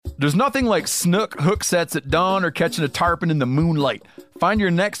There's nothing like snook hook sets at dawn or catching a tarpon in the moonlight. Find your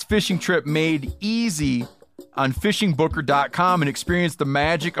next fishing trip made easy on fishingbooker.com and experience the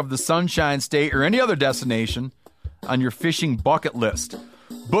magic of the Sunshine State or any other destination on your fishing bucket list.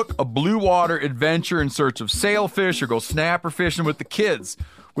 Book a blue water adventure in search of sailfish or go snapper fishing with the kids.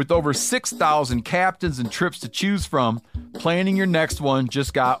 With over 6,000 captains and trips to choose from, planning your next one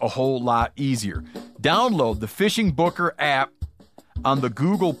just got a whole lot easier. Download the Fishing Booker app on the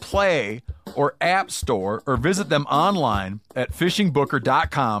Google Play or App Store or visit them online at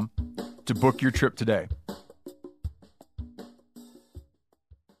fishingbooker.com to book your trip today.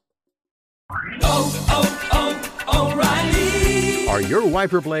 O'Reilly. Are your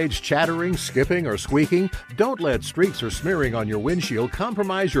wiper blades chattering, skipping, or squeaking? Don't let streaks or smearing on your windshield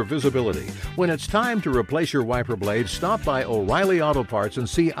compromise your visibility. When it's time to replace your wiper blades, stop by O'Reilly Auto Parts and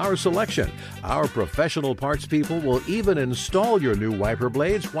see our selection. Our professional parts people will even install your new wiper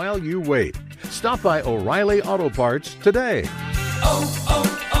blades while you wait. Stop by O'Reilly Auto Parts today.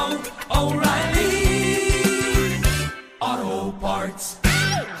 O'Reilly Auto Parts.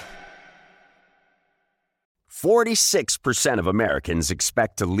 46% of Americans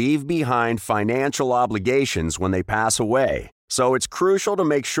expect to leave behind financial obligations when they pass away. So it's crucial to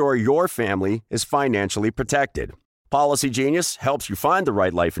make sure your family is financially protected. Policy Genius helps you find the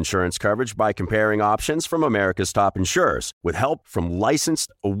right life insurance coverage by comparing options from America's top insurers with help from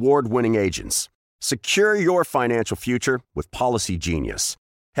licensed, award-winning agents. Secure your financial future with Policy Genius.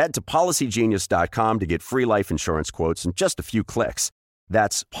 Head to policygenius.com to get free life insurance quotes in just a few clicks.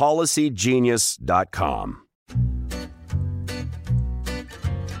 That's policygenius.com.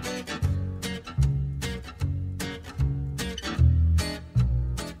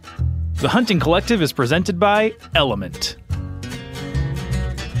 The Hunting Collective is presented by Element.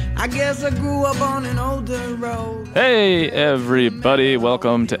 I guess I grew up on an older road. Hey, everybody.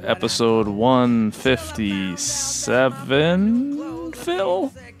 Welcome to episode 157,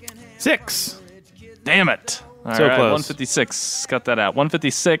 Phil? 6. Damn it. All So right, close. 156. Cut that out.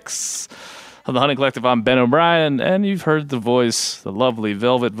 156 of the Hunting Collective. I'm Ben O'Brien, and you've heard the voice, the lovely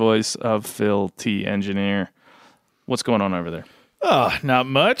velvet voice of Phil T. Engineer. What's going on over there? Oh, not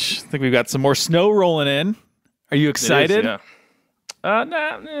much. I think we've got some more snow rolling in. Are you excited? It is,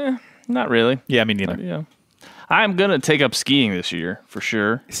 yeah. Not really. Yeah, me neither. Yeah. I'm going to take up skiing this year, for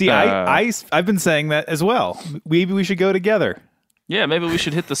sure. See, I've been saying that as well. Maybe we should go together. Yeah, maybe we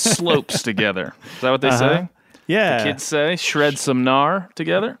should hit the slopes together. Is that what they say? Yeah. The kids say, shred some gnar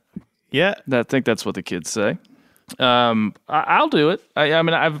together. Yeah. I think that's what the kids say. I'll do it. I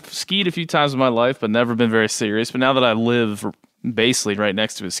mean, I've skied a few times in my life, but never been very serious. But now that I live basically right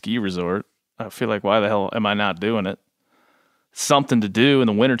next to a ski resort, I feel like, why the hell am I not doing it? Something to do in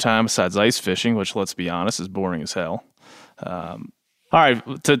the wintertime besides ice fishing, which, let's be honest, is boring as hell. All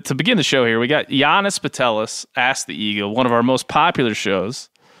right, to begin the show here, we got Janis Putelis, Ask the Eagle, one of our most popular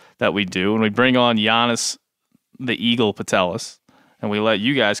shows that we do, and we bring on Janis the Eagle Putelis, and we let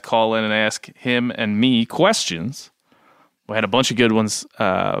you guys call in and ask him and me questions. We had a bunch of good ones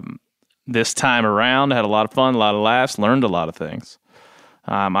this time around. I had a lot of fun, a lot of laughs, learned a lot of things.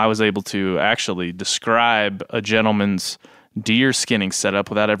 I was able to actually describe a gentleman's deer skinning setup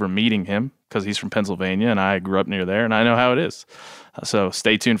without ever meeting him because he's from Pennsylvania and I grew up near there and I know how it is. So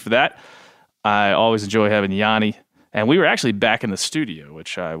stay tuned for that. I always enjoy having Yanni. And we were actually back in the studio,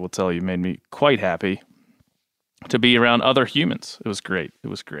 which I will tell you made me quite happy to be around other humans. It was great. It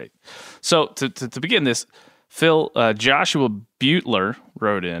was great. So to begin this, Phil, Joshua Butler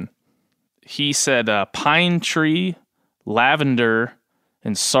wrote in. He said pine tree, lavender,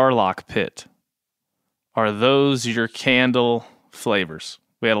 and sarlacc pit. Are those your candle flavors?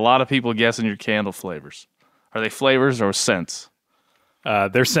 We had a lot of people guessing your candle flavors. Are they flavors or scents?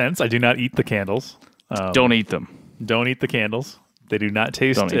 They're scents. I do not eat the candles. Don't eat them. Don't eat the candles. They do not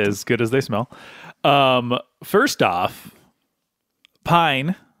taste as good as they smell. First off,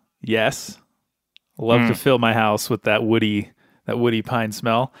 pine, yes. Love to fill my house with that woody pine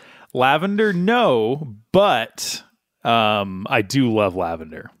smell. Lavender, no, but I do love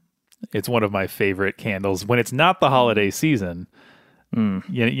lavender. It's one of my favorite candles. When it's not the holiday season,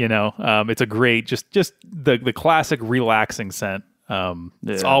 it's a great, just the classic relaxing scent.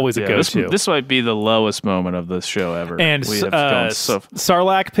 It's always a go-to. This might be the lowest moment of the show ever. And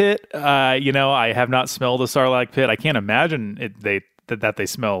sarlacc pit, I have not smelled a sarlacc pit. I can't imagine that they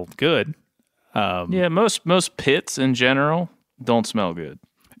smell good. Most pits in general don't smell good.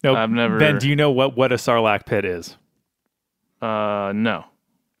 No, I've never. Ben, do you know what a sarlacc pit is? No.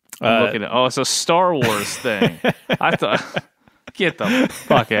 I'm looking at. Oh, it's a Star Wars thing. I thought. Get the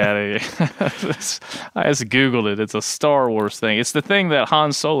fuck out of here. I just Googled it. It's a Star Wars thing. It's the thing that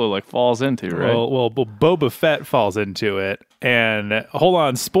Han Solo like falls into, right? Well, Boba Fett falls into it. And hold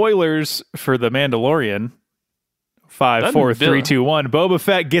on, spoilers for The Mandalorian. 5, 4, 3, 2, 1. Boba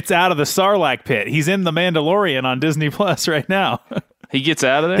Fett gets out of the Sarlacc pit. He's in The Mandalorian on Disney Plus right now. He gets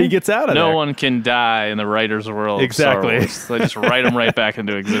out of there? He gets out of there. No one can die in the writer's world. Exactly. Of Star Wars. They just write them right back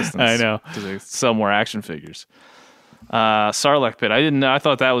into existence. I know. Because they sell more action figures. Sarlacc pit. I didn't know. I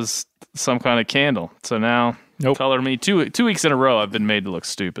thought that was some kind of candle. So now, color me. Two weeks in a row, I've been made to look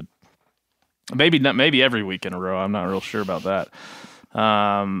stupid. Maybe every week in a row. I'm not real sure about that.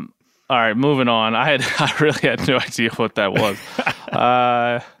 All right, moving on. I really had no idea what that was.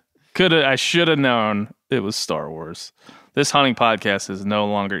 I should have known it was Star Wars. This hunting podcast is no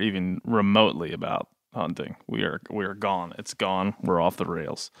longer even remotely about hunting. We are gone. It's gone. We're off the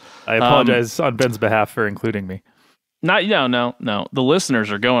rails. I apologize on Ben's behalf for including me. No. The listeners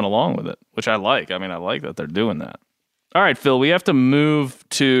are going along with it, which I like. I mean, I like that they're doing that. All right, Phil, we have to move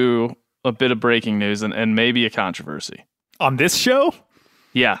to a bit of breaking news and maybe a controversy. On this show?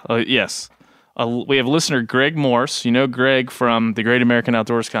 Yeah, yes. We have listener Greg Morse. You know Greg from the Great American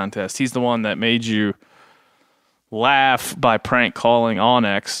Outdoors Contest. He's the one that made you laugh by prank calling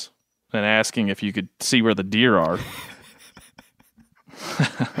Onyx and asking if you could see where the deer are.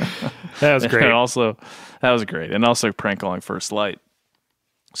 That was great. That was great. And also prank calling First Light.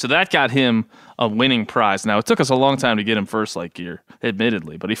 So that got him a winning prize. Now, it took us a long time to get him First Light gear,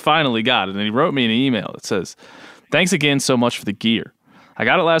 admittedly, but he finally got it. And he wrote me an email that says, "Thanks again so much for the gear. I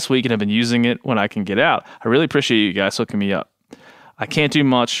got it last week and have been using it when I can get out. I really appreciate you guys hooking me up. I can't do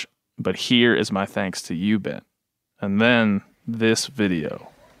much, but here is my thanks to you, Ben." And then this video.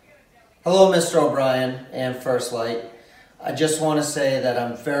 Hello, Mr. O'Brien and First Light. I just want to say that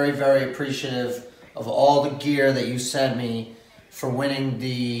I'm very, very appreciative of all the gear that you sent me for winning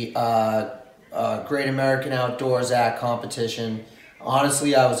the Great American Outdoors Act competition.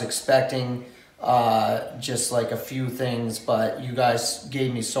 Honestly, I was expecting just like a few things, but you guys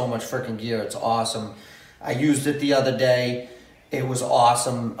gave me so much freaking gear. It's awesome. I used it the other day. It was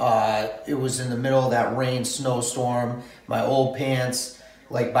awesome. It was in the middle of that rain snowstorm. My old pants,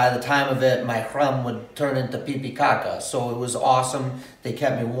 like by the time of it, my hram would turn into pipi caca. So it was awesome. They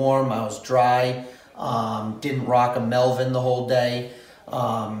kept me warm. I was dry. Didn't rock a Melvin the whole day.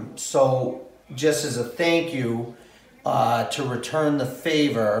 So just as a thank you, to return the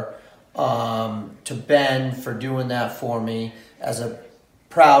favor, to Ben for doing that for me as a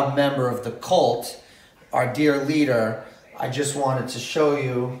proud member of the cult, our dear leader, I just wanted to show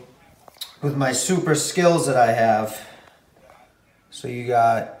you with my super skills that I have. So you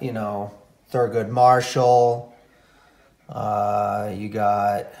got, Thurgood Marshall, you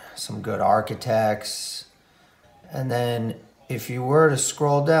got some good architects, and then if you were to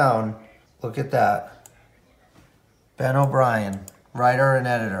scroll down, look at that. Ben O'Brien, writer and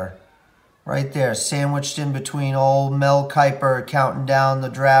editor. Right there, sandwiched in between old Mel Kiper counting down the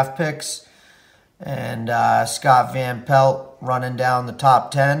draft picks and Scott Van Pelt running down the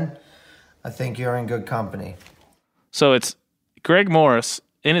top 10. I think you're in good company. So it's Greg Morris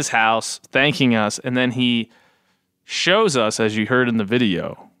in his house thanking us, and then he shows us, as you heard in the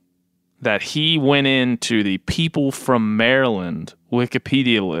video, that he went into the People from Maryland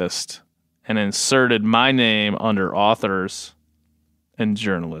Wikipedia list and inserted my name under authors and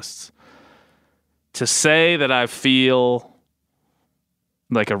journalists. To say that I feel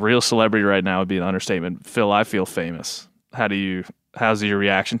like a real celebrity right now would be an understatement. Phil, I feel famous. How's your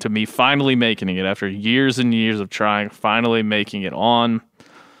reaction to me finally making it after years and years of trying, finally making it on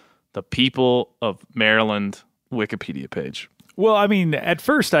the People of Maryland Wikipedia page? Well, I mean, at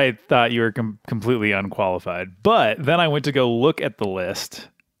first I thought you were completely unqualified, but then I went to go look at the list,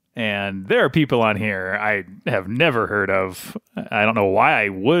 and there are people on here I have never heard of. I don't know why I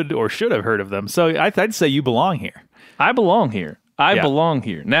would or should have heard of them. So I'd say you belong here. I belong here. I belong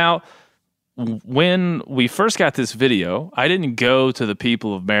here. Now, when we first got this video, I didn't go to the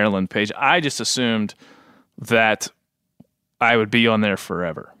People of Maryland page. I just assumed that I would be on there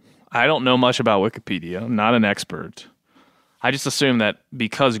forever. I don't know much about Wikipedia. I'm not an expert. I just assumed that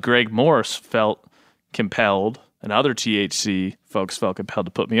because Greg Morse felt compelled and other THC folks felt compelled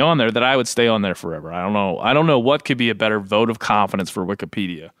to put me on there, that I would stay on there forever. I don't know what could be a better vote of confidence for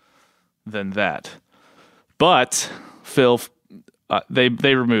Wikipedia than that. But, Phil, they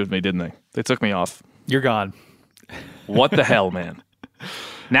removed me, didn't they? They took me off. You're gone. What the hell, man?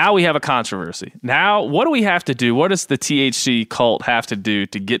 Now we have a controversy. Now, what do we have to do? What does the THC cult have to do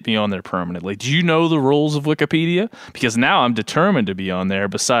to get me on there permanently? Do you know the rules of Wikipedia? Because now I'm determined to be on there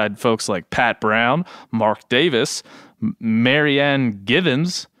beside folks like Pat Brown, Mark Davis, Marianne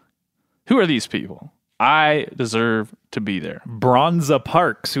Givens. Who are these people? I deserve to be there. Bronza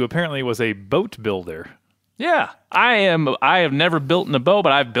Parks, who apparently was a boat builder. Yeah, I have never built in a boat,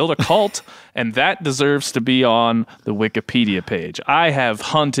 but I've built a cult, and that deserves to be on the Wikipedia page. I have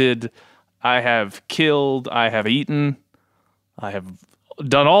hunted, I have killed, I have eaten, I have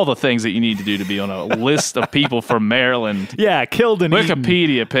done all the things that you need to do to be on a list of people from Maryland. Yeah, killed and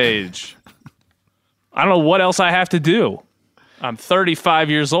Wikipedia page. I don't know what else I have to do. I'm 35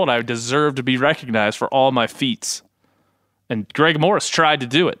 years old. I deserve to be recognized for all my feats. And Greg Morris tried to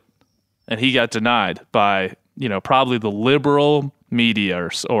do it, and he got denied by, probably the liberal media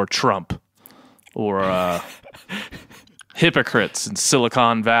or Trump or hypocrites in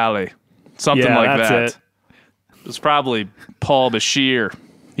Silicon Valley. Something like that. It was probably Paul Bashir.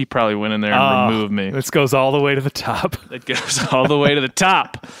 He probably went in there and removed me. This goes all the way to the top. It goes all the way to the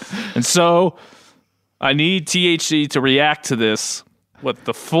top. And so I need THC to react to this with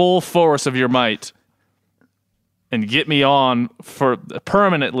the full force of your might and get me on for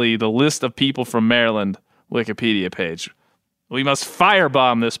permanently the list of people from Maryland Wikipedia page. We must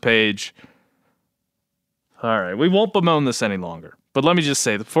firebomb this page. All right, we won't bemoan this any longer. But let me just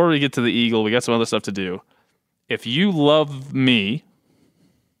say, before we get to the Eagle, we got some other stuff to do. If you love me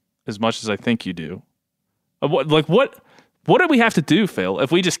as much as I think you do, what do we have to do, Phil?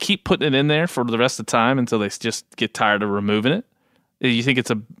 If we just keep putting it in there for the rest of the time until they just get tired of removing it? You think it's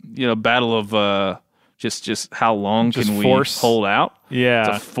a battle of just how long just can we hold out?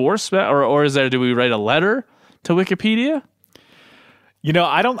 Yeah, it's a force, or is there? Do we write a letter to Wikipedia?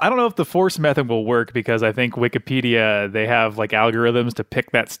 I don't know if the force method will work because I think Wikipedia, they have like algorithms to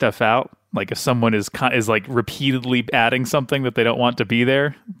pick that stuff out. Like if someone is like repeatedly adding something that they don't want to be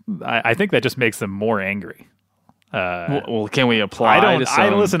there, I think that just makes them more angry. Well, can we apply?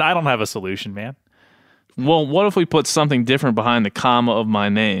 Listen, I don't have a solution, man. Well, what if we put something different behind the comma of my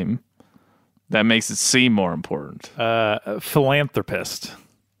name that makes it seem more important? Philanthropist.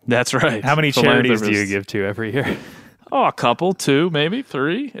 That's right. How many charities do you give to every year? Oh, a couple, 2, maybe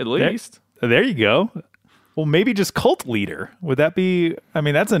 3 at least. There you go. Well, maybe just cult leader. Would that be? I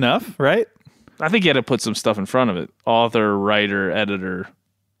mean, that's enough, right? I think you had to put some stuff in front of it. Author, writer, editor,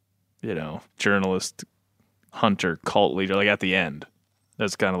 journalist, hunter, cult leader, like at the end.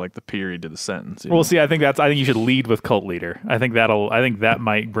 That's kind of like the period to the sentence. Well, see, I think you should lead with cult leader. I think that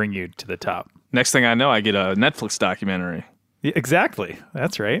might bring you to the top. Next thing I know, I get a Netflix documentary. Yeah, exactly.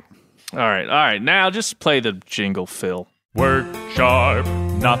 That's right. All right. Now just play the jingle, Phil. Work sharp,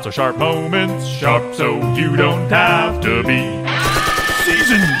 not so sharp moments, sharp so you don't have to be.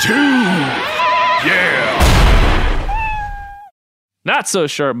 Season 2! Yeah! Not so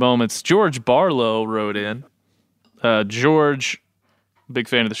sharp moments. George Barlow wrote in. George, big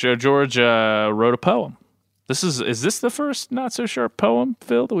fan of the show. George wrote a poem. Is this the first not so sharp poem,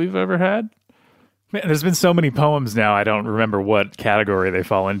 Phil, that we've ever had? Man, there's been so many poems now, I don't remember what category they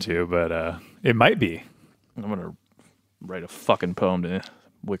fall into, but it might be. I'm going to write a fucking poem to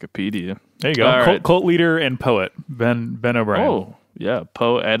Wikipedia. There you go. Cult leader and poet, Ben O'Brien. Oh, yeah,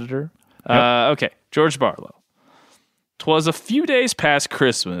 poet, editor. Yep. Okay, George Barlow. 'Twas a few days past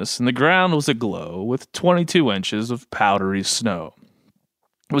Christmas, and the ground was aglow with 22 inches of powdery snow.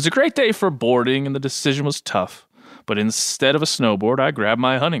 It was a great day for boarding, and the decision was tough, but instead of a snowboard, I grabbed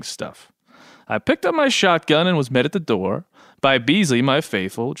my hunting stuff. I picked up my shotgun and was met at the door by Beasley, my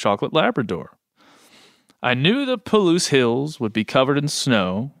faithful chocolate Labrador. I knew the Palouse Hills would be covered in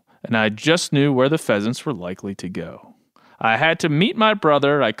snow, and I just knew where the pheasants were likely to go. I had to meet my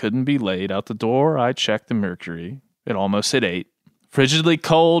brother. I couldn't be late. Out the door, I checked the mercury. It almost hit 8. Frigidly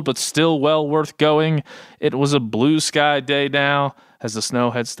cold, but still well worth going. It was a blue sky day now, as the snow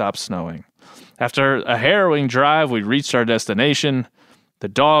had stopped snowing. After a harrowing drive, we reached our destination. The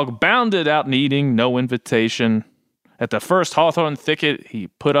dog bounded out needing no invitation. At the first hawthorn thicket, he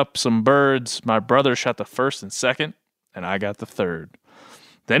put up some birds. My brother shot the first and second, and I got the third.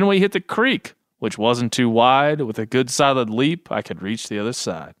 Then we hit the creek, which wasn't too wide. With a good solid leap, I could reach the other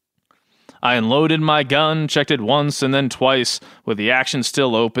side. I unloaded my gun, checked it once and then twice. With the action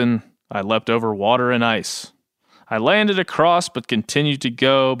still open, I leapt over water and ice. I landed across, but continued to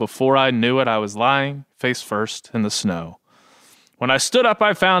go. Before I knew it, I was lying, face first, in the snow. When I stood up,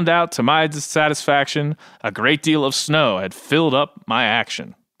 I found out, to my dissatisfaction, a great deal of snow had filled up my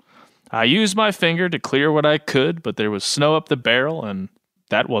action. I used my finger to clear what I could, but there was snow up the barrel, and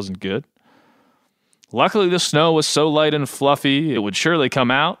that wasn't good. Luckily, the snow was so light and fluffy, it would surely come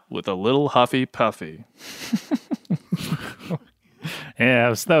out with a little huffy puffy.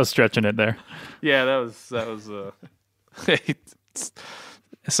 Yeah, that was stretching it there. Yeah, that was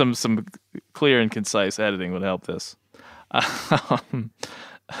some clear and concise editing would help this.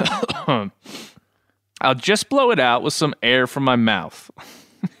 I'll just blow it out with some air from my mouth.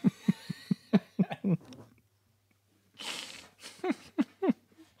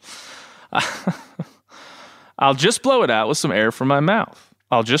 I'll just blow it out with some air from my mouth.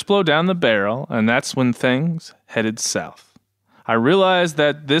 I'll just blow down the barrel, and that's when things headed south. I realized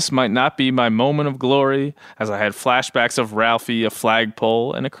that this might not be my moment of glory, as I had flashbacks of Ralphie, a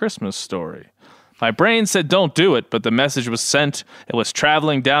flagpole, and a Christmas story. My brain said don't do it, but the message was sent. It was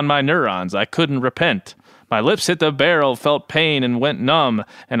traveling down my neurons. I couldn't repent. My lips hit the barrel, felt pain, and went numb,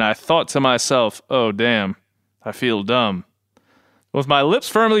 and I thought to myself, oh damn, I feel dumb. With my lips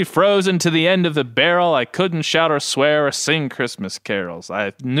firmly frozen to the end of the barrel, I couldn't shout or swear or sing Christmas carols.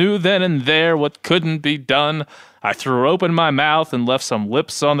 I knew then and there what couldn't be done. I threw open my mouth and left some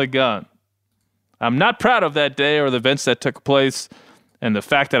lips on the gun. I'm not proud of that day or the events that took place and the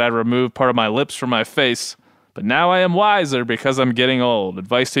fact that I removed part of my lips from my face. But now I am wiser because I'm getting old.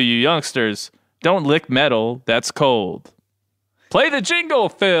 Advice to you youngsters, don't lick metal, that's cold. Play the jingle,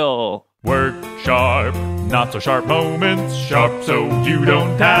 Phil! Work sharp, not so sharp moments, sharp so you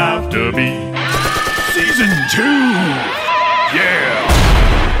don't have to be. Season 2! Yeah!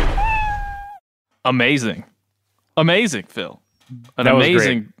 Amazing, Phil. An That was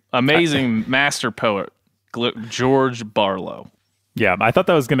amazing master poet, George Barlow. Yeah, I thought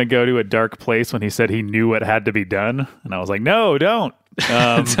that was going to go to a dark place when he said he knew what had to be done. And I was like, no, don't.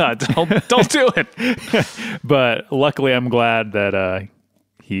 Don't do it. But luckily, I'm glad that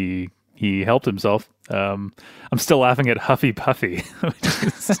he helped himself. I'm still laughing at Huffy Puffy.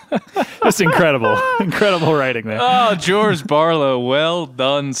 Just incredible. Incredible writing there. Oh, George Barlow, well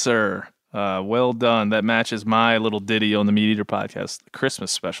done, sir. Well done. That matches my little ditty on the Meat Eater podcast, the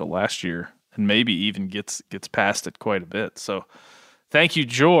Christmas special last year, and maybe even gets past it quite a bit. So thank you,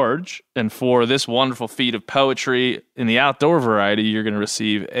 George. And for this wonderful feat of poetry in the outdoor variety, you're going to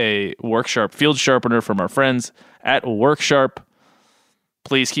receive a Worksharp field sharpener from our friends at Worksharp.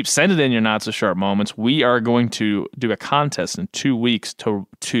 Please keep sending in your not-so-sharp moments. We are going to do a contest in 2 weeks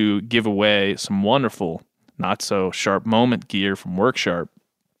to give away some wonderful not-so-sharp moment gear from Worksharp.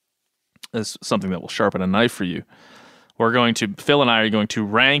 It's something that will sharpen a knife for you. Phil and I are going to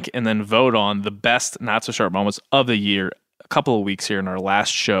rank and then vote on the best not-so-sharp moments of the year a couple of weeks here in our last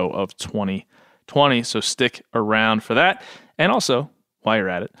show of 2020. So stick around for that. And also, while you're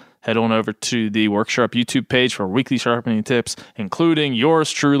at it, head on over to the Worksharp YouTube page for weekly sharpening tips, including yours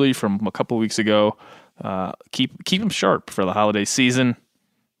truly from a couple weeks ago. Keep them sharp for the holiday season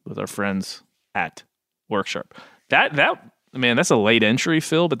with our friends at Worksharp. That's a late entry,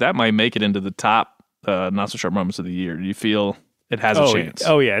 Phil, but that might make it into the top not so sharp moments of the year. Do you feel it has a chance?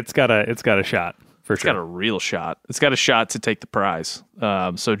 Oh yeah, it's got a shot for sure. It's got a real shot. It's got a shot to take the prize.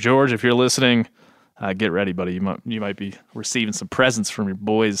 So George, if you're listening, get ready, buddy. You might be receiving some presents from your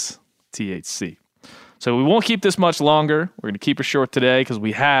boys, THC. So we won't keep this much longer. We're going to keep it short today because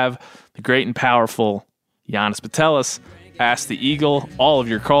we have the great and powerful Janis Putelis, Ask the Eagle. All of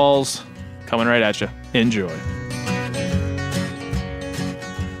your calls coming right at you. Enjoy.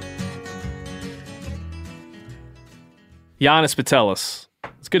 Janis Putelis,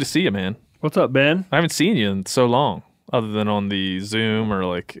 it's good to see you, man. What's up, Ben? I haven't seen you in so long, other than on the Zoom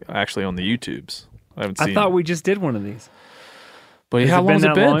or actually on the YouTubes. I thought we just did one of these. But how long has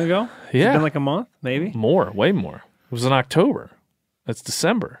it been? Long ago? Yeah. Has it been like a month, maybe? Way more. It was in October. It's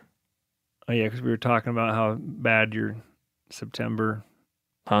December. Oh, yeah, because we were talking about how bad your September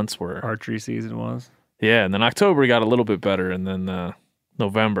hunts were. Archery season was. Yeah, and then October got a little bit better, and then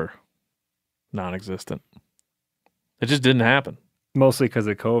November, non-existent. It just didn't happen. Mostly because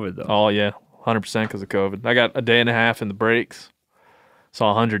of COVID, though. Oh, yeah, 100% because of COVID. I got a day and a half in the breaks.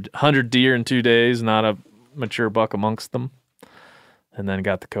 Saw 100 deer in 2 days, not a mature buck amongst them. And then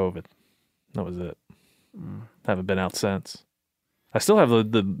got the COVID. That was it. Haven't been out since. I still have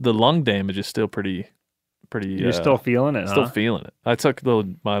the lung damage is still pretty. You're still feeling it, Still feeling it. I took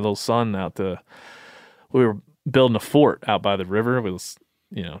my little son out we were building a fort out by the river. It was,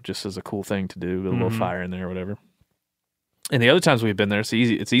 just as a cool thing to do, with a little fire in there or whatever. And the other times we've been there, it's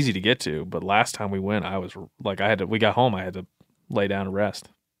easy to get to. But last time we went, I was like, we got home, I had to lay down and rest.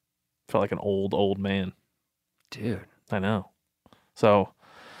 Felt like an old man. Dude. I know. So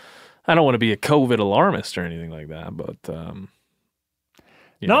I don't want to be a COVID alarmist or anything like that, but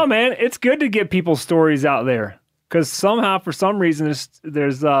no, man, it's good to get people's stories out there because somehow, for some reason,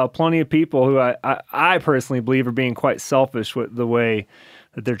 there's plenty of people who I personally believe are being quite selfish with the way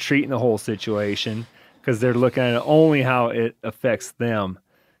that they're treating the whole situation because they're looking at only how it affects them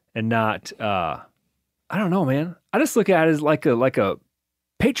and not. I don't know, man. I just look at it as like a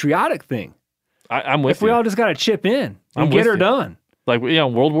patriotic thing. I'm with if we you. all just got to chip in I'm and get with her you. done. Like,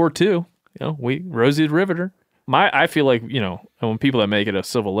 World War II, Rosie the Riveter. I feel like, when people that make it a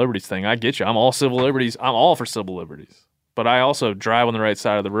civil liberties thing, I get you. I'm all civil liberties. I'm all for civil liberties. But I also drive on the right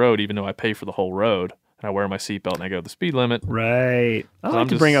side of the road, even though I pay for the whole road. And I wear my seatbelt and I go the speed limit. Right. I like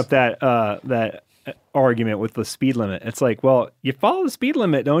to bring up that argument with the speed limit. It's like, well, you follow the speed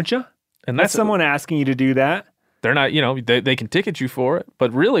limit, don't you? And that's someone asking you to do that. They're not, they can ticket you for it.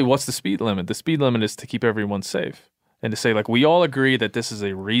 But really, what's the speed limit? The speed limit is to keep everyone safe. And to say, like, we all agree that this is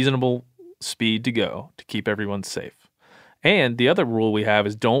a reasonable speed to go to keep everyone safe. And the other rule we have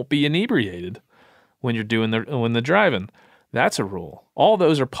is don't be inebriated when you're when the driving. That's a rule. All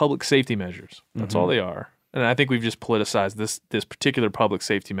those are public safety measures. That's all they are. And I think we've just politicized this particular public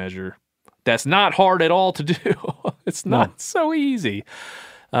safety measure. That's not hard at all to do. It's not so easy.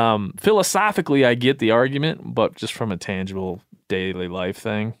 Philosophically, I get the argument, but just from a tangible daily life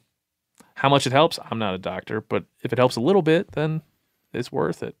thing, how much it helps, I'm not a doctor, but if it helps a little bit, then it's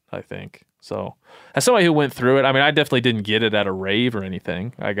worth it, I think. So as somebody who went through it, I mean, I definitely didn't get it at a rave or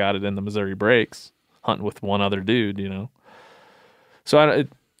anything. I got it in the Missouri breaks, hunting with one other dude, So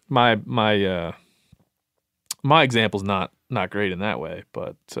my example's not great in that way,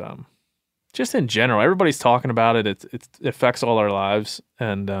 but just in general, everybody's talking about it. It affects all our lives.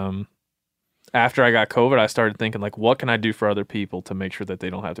 And after I got COVID, I started thinking, like, what can I do for other people to make sure that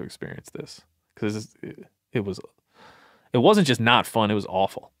they don't have to experience this? Because it wasn't just not fun; it was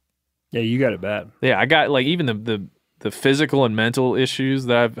awful. Yeah, you got it bad. Yeah, I got, like, even the physical and mental issues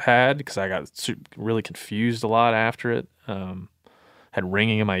that I've had because I got really confused a lot after it. Had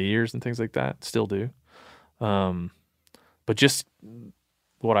ringing in my ears and things like that. Still do. But just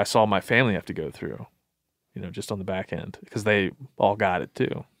what I saw my family have to go through, just on the back end because they all got it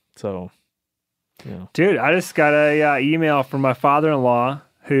too. So, Dude, I just got a email from my father-in-law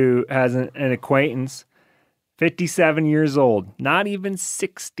who has an acquaintance, 57 years old, not even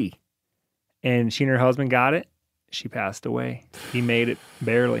 60. And she and her husband got it. She passed away. He made it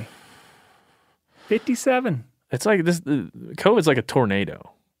barely. 57. It's like this. COVID's like a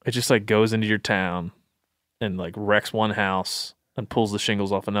tornado. It just like goes into your town and like wrecks one house and pulls the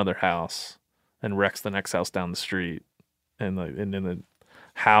shingles off another house and wrecks the next house down the street. And then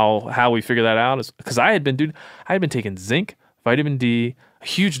how we figure that out is because I had been taking zinc, vitamin D, a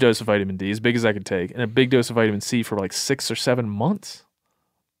huge dose of vitamin D, as big as I could take, and a big dose of vitamin C for like 6 or 7 months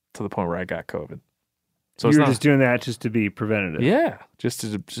to the point where I got COVID. So you were just doing that just to be preventative. Yeah, just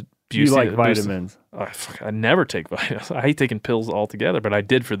to you like vitamins. I never take vitamins. I hate taking pills altogether, but I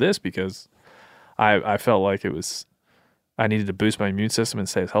did for this because I felt like I needed to boost my immune system and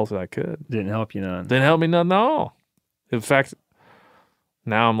stay as healthy as I could. Didn't help you none. Didn't help me none at all. In fact,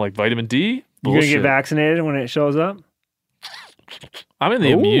 now I'm like vitamin D. You gonna get vaccinated when it shows up? I'm in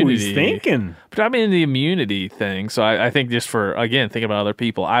the immunity. He's thinking. But I'm in the immunity thing. So I think just for, again, thinking about other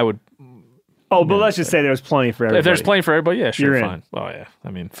people, I would. Oh, but let's just say there's plenty for everybody. If there's plenty for everybody, yeah, sure, You're fine. in. Oh, yeah.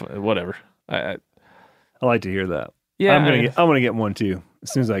 I mean, whatever. I like to hear that. Yeah. I'm gonna get one too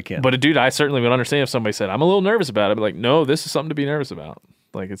as soon as I can. But dude, I certainly would understand if somebody said, I'm a little nervous about it. I'd be like, no, this is something to be nervous about.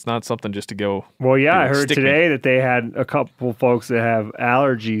 Like, it's not something just to go. Well, yeah, I heard today that they had a couple folks that have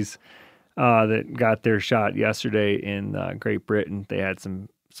allergies that got their shot yesterday in Great Britain. They had some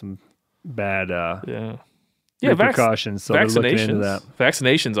bad repercussions. So they're looking into that.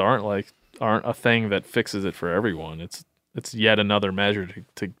 Vaccinations aren't a thing that fixes it for everyone. It's yet another measure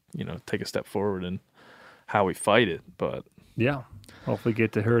to take a step forward in how we fight it. But yeah, hopefully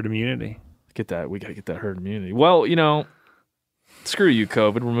get the herd immunity. We got to get that herd immunity. Well, screw you,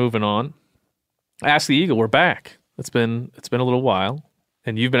 COVID. We're moving on. Ask the Eagle. We're back. It's been a little while,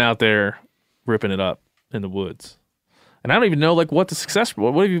 and you've been out there ripping it up in the woods. And I don't even know what the success.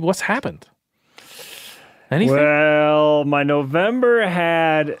 What's happened? Anything? Well, my November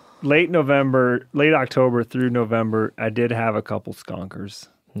had late October through November. I did have a couple skunkers.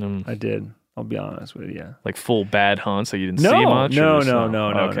 I did. I'll be honest with you. Like full bad hunts, so you didn't see much. No.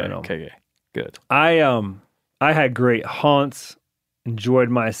 Okay, good. I had great hunts. Enjoyed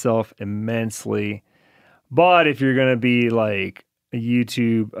myself immensely. But if you're gonna be like a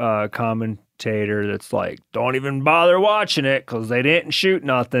YouTube commentator that's like, don't even bother watching it because they didn't shoot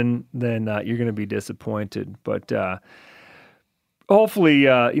nothing, then you're gonna be disappointed. But hopefully,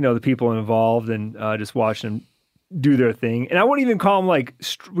 the people involved and just watching them do their thing. And I wouldn't even call them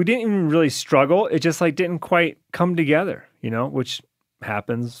we didn't even really struggle. It just didn't quite come together, which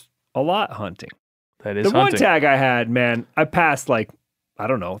happens a lot hunting. That is the hunting. one tag I had, man, I passed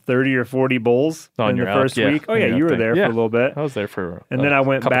 30 or 40 bulls in the first week. Oh, yeah, you were there for a little bit. I was there for and then I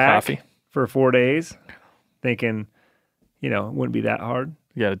went back for 4 days thinking, it wouldn't be that hard.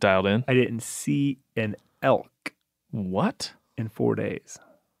 You got it dialed in? I didn't see an elk What? in 4 days.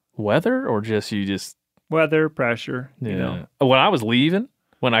 Weather or just you just... Weather, pressure, Yeah. you know. When I was leaving,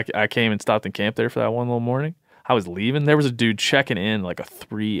 when I came and stopped in camp there for that one little morning, I was leaving. There was a dude checking in like a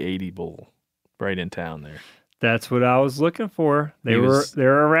 380 bull right in town there. That's what I was looking for.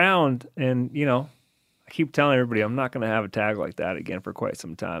 They're around, and you know, I keep telling everybody I'm not going to have a tag like that again for quite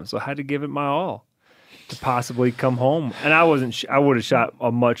some time. So I had to give it my all to possibly come home. And I wasn't. I would have shot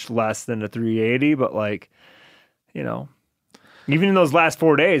a much less than a 380, but like, you know, even in those last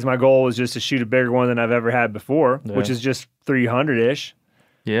 4 days, my goal was just to shoot a bigger one than I've ever had before, which is just 300-ish.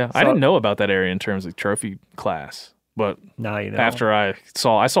 Yeah, So, I didn't know about that area in terms of trophy class, but now you know. after I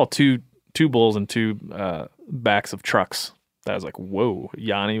saw two bulls and two backs of trucks. That was like, whoa,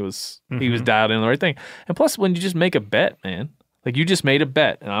 Yanni was he was dialed in the right thing. And plus, when you just make a bet, man, like you just made a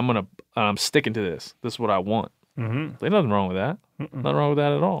bet, and I'm sticking to this. This is what I want. Mm-hmm. There's nothing wrong with that. Nothing wrong with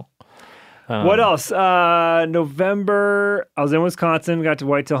that at all. What else? November, I was in Wisconsin, got to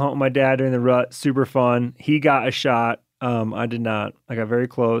whitetail hunt with my dad during the rut. Super fun. He got a shot. I did not. I got very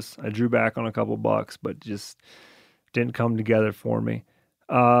close. I drew back on a couple bucks, but just didn't come together for me.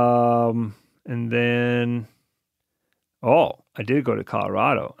 And then, I did go to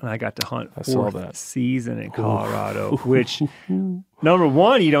Colorado, and I got to hunt fourth season in Colorado, which, number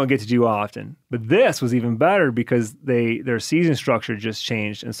one, you don't get to do often. But this was even better because their season structure just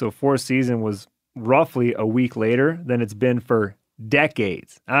changed. And so fourth season was roughly a week later than it's been for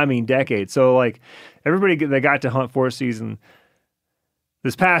decades. I mean, decades. So, like, everybody that got to hunt fourth season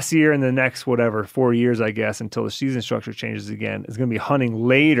this past year and the next, 4 years, I guess, until the season structure changes again, is going to be hunting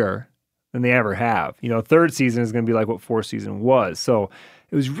later than they ever have. You know, third season is going to be like what fourth season was. So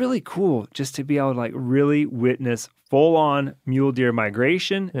it was really cool just to be able to like really witness full-on mule deer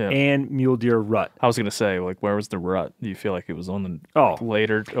migration and mule deer rut. I was going to say, like, where was the rut? Do you feel like it was on the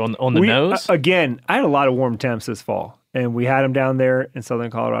later on the nose? Again, I had a lot of warm temps this fall, and we had them down there in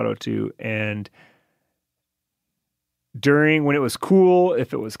southern Colorado too. And when it was cool,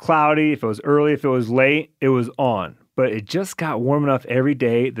 if it was cloudy, if it was early, if it was late, it was on. But it just got warm enough every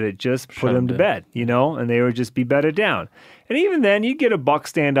day that it just put them to bed, you know, and they would just be bedded down. And even then, you get a buck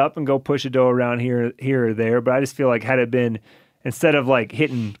stand up and go push a doe around here or there. But I just feel like had it been, instead of like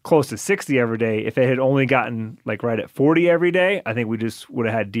hitting close to 60 every day, if it had only gotten like right at 40 every day, I think we just would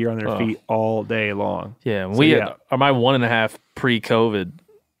have had deer on their feet all day long. Yeah, my 1.5 pre-COVID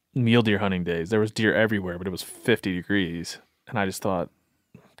mule deer hunting days, there was deer everywhere, but it was 50 degrees. And I just thought,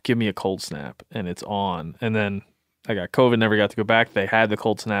 give me a cold snap, and it's on. And then I got COVID, never got to go back. They had the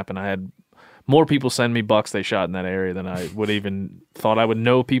cold snap, and I had more people send me bucks they shot in that area than I would even thought I would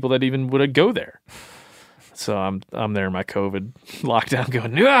know people that even would go there. So I'm there in my COVID lockdown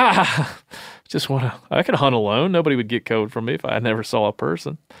going, I could hunt alone. Nobody would get COVID from me if I never saw a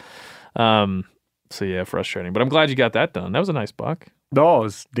person. So yeah, frustrating. But I'm glad you got that done. That was a nice buck. Oh, it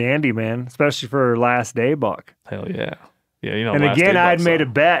was dandy, man, especially for a last day buck. Hell yeah. Yeah, you know. And again, I had made a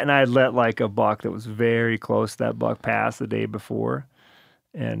bet, and I had let like a buck that was very close to that buck pass the day before.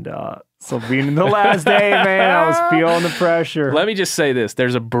 And so being in the last day, man, I was feeling the pressure. Let me just say this.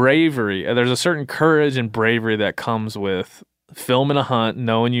 There's a bravery. There's a certain courage and bravery that comes with filming a hunt,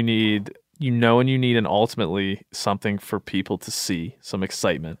 knowing you need and ultimately something for people to see, some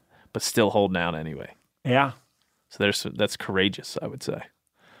excitement, but still holding out anyway. Yeah. So that's courageous, I would say.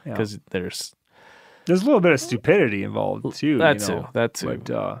 Because there's a little bit of stupidity involved too. That too.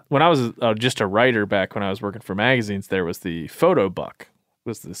 But, when I was just a writer back when I was working for magazines, there was the photo buck.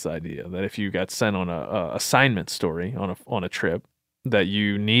 Was this idea that if you got sent on a assignment story on a trip that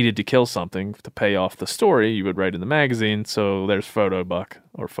you needed to kill something to pay off the story, you would write in the magazine. So there's photo buck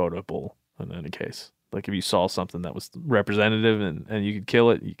or photo bull in any case. Like if you saw something that was representative and you could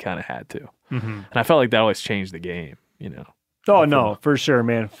kill it, you kind of had to. Mm-hmm. And I felt like that always changed the game, you know. Oh no, for sure,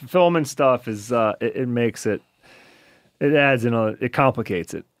 man. Filming stuff is it makes it adds in it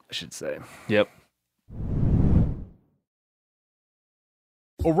complicates it, I should say. Yep.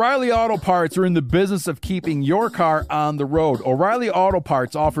 O'Reilly Auto Parts are in the business of keeping your car on the road. O'Reilly Auto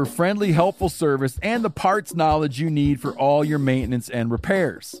Parts offer friendly, helpful service and the parts knowledge you need for all your maintenance and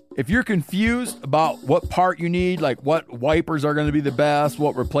repairs. If you're confused about what part you need, like what wipers are going to be the best,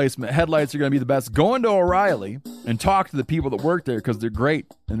 what replacement headlights are going to be the best, go into O'Reilly and talk to the people that work there because they're great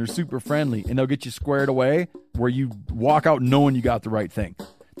and they're super friendly and they'll get you squared away where you walk out knowing you got the right thing.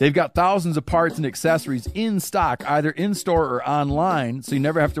 They've got thousands of parts and accessories in stock, either in-store or online, so you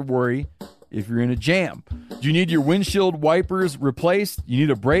never have to worry if you're in a jam. Do you need your windshield wipers replaced? You need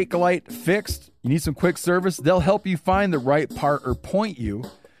a brake light fixed? You need some quick service? They'll help you find the right part or point you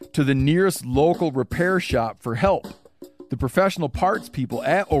to the nearest local repair shop for help. The professional parts people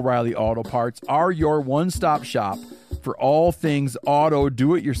at O'Reilly Auto Parts are your one-stop shop for all things auto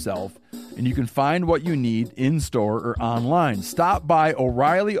do-it-yourself, and you can find what you need in-store or online. Stop by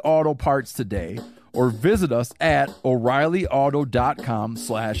O'Reilly Auto Parts today or visit us at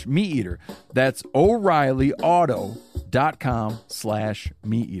O'ReillyAuto.com/MeatEater. That's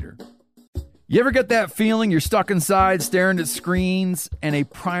O'ReillyAuto.com/MeatEater. You ever get that feeling you're stuck inside staring at screens and a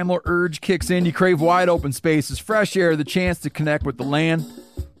primal urge kicks in? You crave wide open spaces, fresh air, the chance to connect with the land.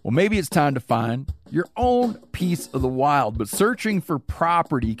 Well, maybe it's time to find your own piece of the wild, but searching for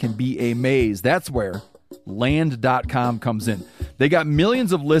property can be a maze. That's where Land.com comes in. They got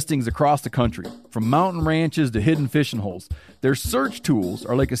millions of listings across the country, from mountain ranches to hidden fishing holes. Their search tools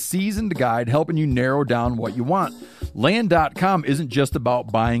are like a seasoned guide helping you narrow down what you want. Land.com isn't just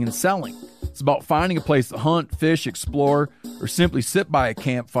about buying and selling. It's about finding a place to hunt, fish, explore, or simply sit by a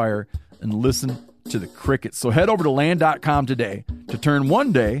campfire and listen to the crickets. So head over to Land.com today to turn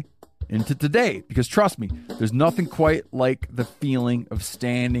one day into today, because trust me, there's nothing quite like the feeling of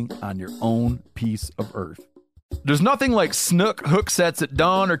standing on your own piece of earth. There's nothing like snook hook sets at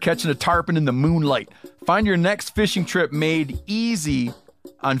dawn or catching a tarpon in the moonlight. Find your next fishing trip made easy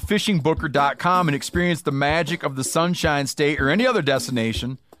on fishingbooker.com and experience the magic of the Sunshine State or any other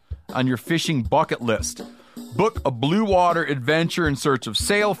destination on your fishing bucket list. Book a blue water adventure in search of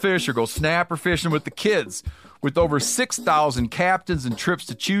sailfish or go snapper fishing with the kids. With over 6,000 captains and trips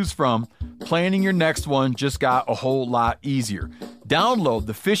to choose from, planning your next one just got a whole lot easier. Download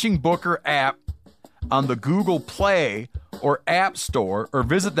the Fishing Booker app on the Google Play or App Store, or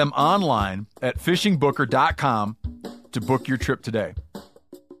visit them online at fishingbooker.com to book your trip today.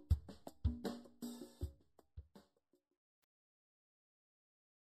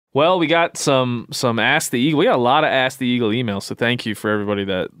 Well, we got some Ask the Eagle. We got a lot of Ask the Eagle emails, so thank you for everybody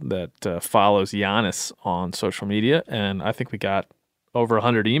that follows Janis on social media. And I think we got over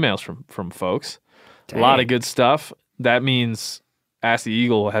 100 emails from folks. Dang. A lot of good stuff. That means Ask the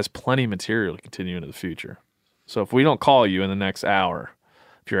Eagle has plenty of material to continue into the future. So if we don't call you in the next hour,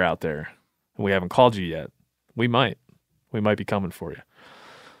 if you're out there and we haven't called you yet, we might be coming for you.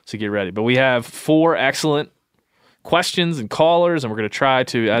 So get ready. But we have 4 excellent questions and callers, and we're going to try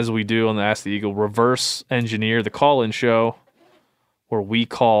to, as we do on the Ask the Eagle, reverse engineer the call-in show where we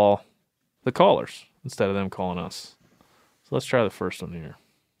call the callers instead of them calling us. So let's try the first one here.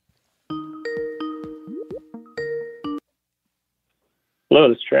 Hello,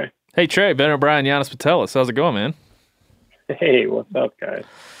 this is Trey. Hey, Trey, Ben O'Brien, Janis Putelis. How's it going, man? Hey, what's up, guys?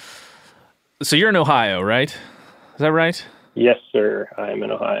 So you're in Ohio, right? Is that right? Yes, sir. I'm in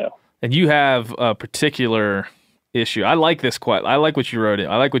Ohio. And you have a particular issue. I like this I like what you wrote in.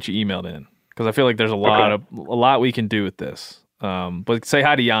 I like what you emailed in, because I feel like there's a lot we can do with this. But say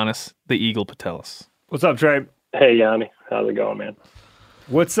hi to Janis, the Eagle Putelis. What's up, Trey? Hey, Yanni. How's it going, man?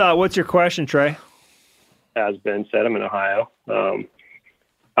 What's your question, Trey? As Ben said, I'm in Ohio.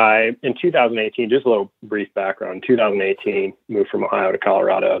 In 2018, just a little brief background. In 2018, moved from Ohio to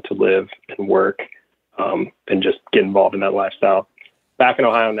Colorado to live and work, and just get involved in that lifestyle. Back in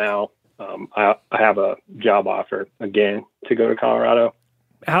Ohio now. I have a job offer again to go to Colorado.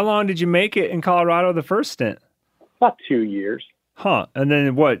 How long did you make it in Colorado the first stint? About 2 years. Huh. And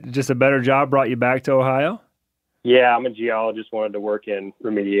then what? Just a better job brought you back to Ohio? Yeah, I'm a geologist, wanted to work in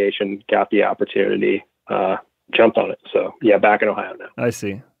remediation, got the opportunity, jumped on it. So, yeah, back in Ohio now. I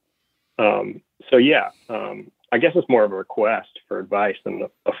see. I guess it's more of a request for advice than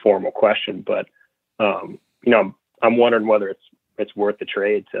a formal question. But, I'm wondering whether it's worth the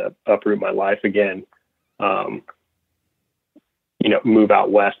trade to uproot my life again, move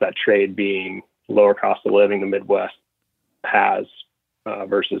out west, that trade being lower cost of living the Midwest has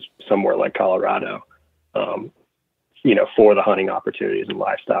versus somewhere like Colorado, for the hunting opportunities and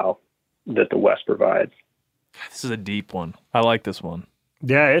lifestyle that the West provides. This is a deep one. I like this one.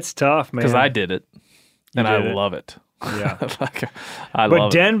 Yeah, it's tough, man. Because I did it, and I love it. Yeah. I love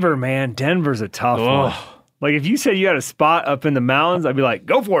it. Denver, man, Denver's a tough one. Like, if you said you had a spot up in the mountains, I'd be like,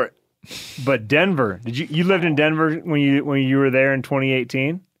 go for it. But Denver, you lived in Denver when you were there in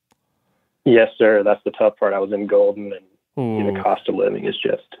 2018? Yes, sir. That's the tough part. I was in Golden, and the cost of living is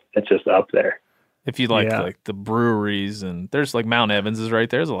just up there. If you like the breweries, and there's like Mount Evans is right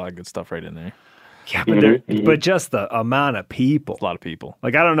there. There's a lot of good stuff right in there. Yeah, but just the amount of people. A lot of people.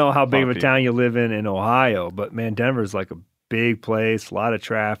 Like, I don't know how big of a town you live in Ohio, but man, Denver's like a big place, a lot of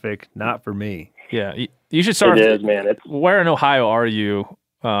traffic. Not for me. Yeah, you should start. It is, man. Where in Ohio are you?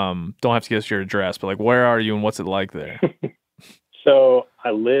 Don't have to give us your address, but like, where are you and what's it like there? So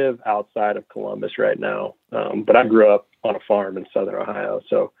I live outside of Columbus right now, but I grew up on a farm in southern Ohio.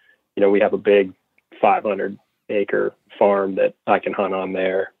 So, we have a big 500 acre farm that I can hunt on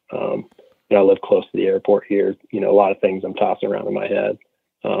there. I live close to the airport here. A lot of things I'm tossing around in my head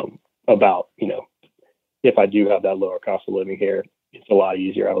about, if I do have that lower cost of living here, it's a lot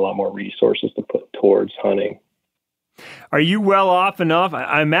easier. I have a lot more resources to put towards hunting. Are you well off enough?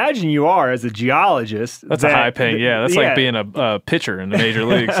 I imagine you are as a geologist. That's a high paying. Yeah, that's like being a pitcher in the major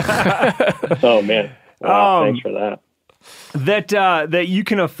leagues. Oh man! Wow, thanks for that. That you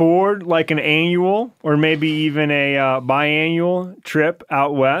can afford like an annual or maybe even a biannual trip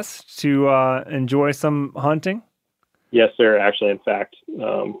out west to enjoy some hunting? Yes, sir. Actually, in fact,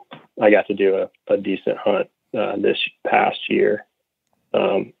 I got to do a decent hunt this past year.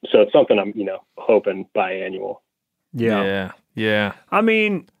 So it's something I'm, hoping biannual. Yeah. I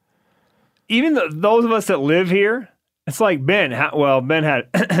mean, even those of us that live here, it's like Ben. Ben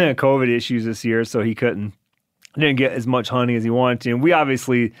had COVID issues this year, so he didn't get as much hunting as he wanted to. And we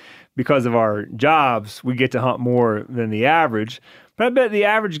obviously, because of our jobs, we get to hunt more than the average. But I bet the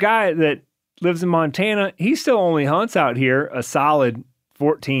average guy that lives in Montana, he still only hunts out here a solid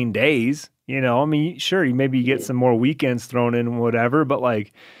 14 days. I mean, sure, maybe you get some more weekends thrown in and whatever, but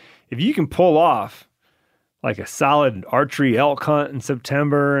like if you can pull off like a solid archery elk hunt in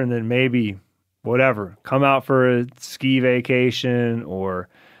September and then maybe whatever, come out for a ski vacation or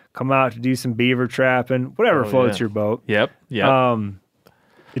come out to do some beaver trapping, whatever floats your boat. Yep.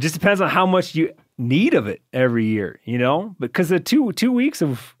 It just depends on how much you need of it every year, because the two weeks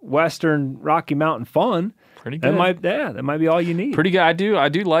of Western Rocky Mountain fun, pretty good. That might be all you need. Pretty good. I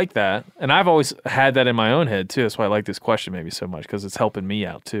do like that. And I've always had that in my own head too. That's why I like this question maybe so much, because it's helping me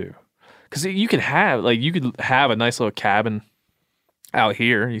out too. Because you could have a nice little cabin out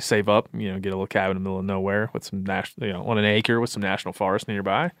here. You save up, get a little cabin in the middle of nowhere with some on an acre with some national forest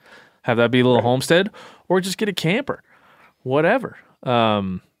nearby. Have that be a little homestead, or just get a camper, whatever.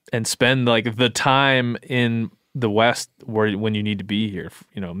 And spend like the time in the West when you need to be here,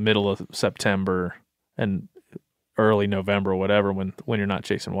 middle of September and early November or whatever, when you're not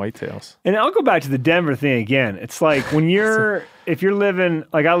chasing whitetails. And I'll go back to the Denver thing again. It's like when if you're living,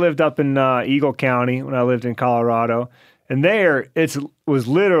 like I lived up in Eagle County when I lived in Colorado, and there it was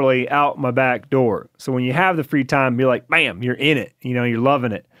literally out my back door. So when you have the free time, you're like, bam, you're in it. You're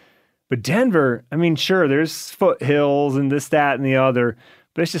loving it. But Denver, I mean, sure, there's foothills and this, that, and the other,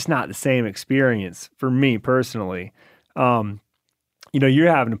 but it's just not the same experience for me personally. You're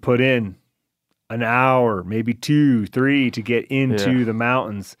having to put in an hour, maybe 2, 3 to get into the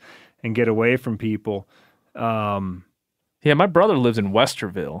mountains and get away from people. Yeah, my brother lives in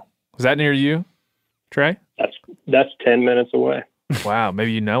Westerville. Is that near you, Trey? That's 10 minutes away. Wow,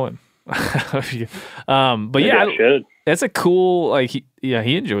 maybe you know him. But maybe I should. It's a cool, he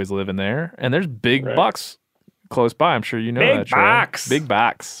enjoys living there, and there's big bucks close by. I'm sure you know that, Trey. Big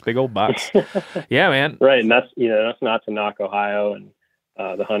bucks, big old bucks. Yeah, man. Right, and that's not to knock Ohio and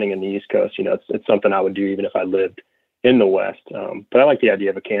the hunting in the East Coast. It's something I would do even if I lived in the West. But I like the idea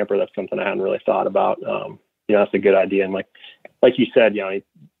of a camper. That's something I hadn't really thought about. That's a good idea. And like you said,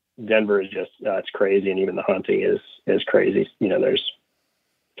 Denver is just it's crazy, and even the hunting is crazy. There's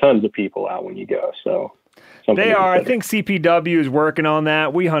tons of people out when you go. So they are. I think CPW is working on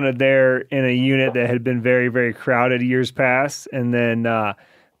that. We hunted there in a unit that had been very, very crowded years past, and then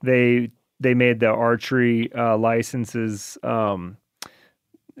they made the archery licenses.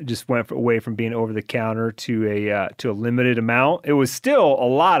 Just went away from being over the counter to a limited amount. It was still a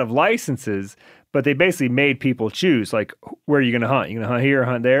lot of licenses, but they basically made people choose, like, where are you going to hunt? You're going to hunt here or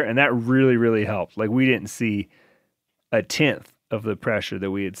hunt there? And that really, really helped. Like, we didn't see a tenth of the pressure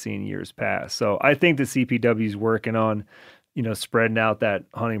that we had seen years past. So I think the CPW is working on, spreading out that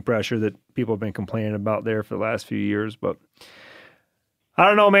hunting pressure that people have been complaining about there for the last few years. But I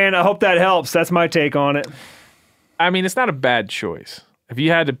don't know, man. I hope that helps. That's my take on it. I mean, it's not a bad choice. If you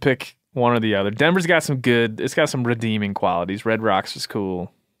had to pick one or the other, Denver's got it's got some redeeming qualities. Red Rocks is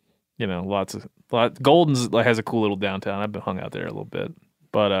cool. Golden's has a cool little downtown. I've been hung out there a little bit,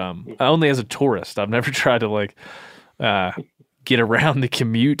 but only as a tourist. I've never tried to get around the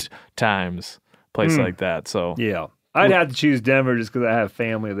commute times, place like that. So yeah, I'd have to choose Denver just because I have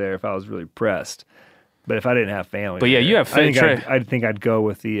family there if I was really pressed. But if I didn't have family, but yeah, you have. I think I'd go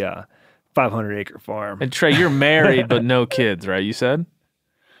with the 500-acre farm. And Trey, you're married but no kids, right? You said.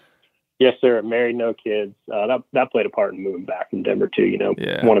 Yes, sir. Married, no kids. That played a part in moving back from Denver too.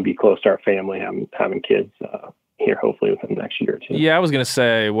 Want to be close to our family, having kids here, hopefully within the next year or two. Yeah, I was going to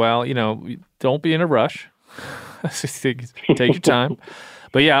say, well, don't be in a rush. Take your time.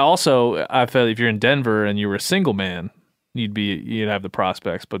 But yeah, also, I felt if you're in Denver and you were a single man, you'd have the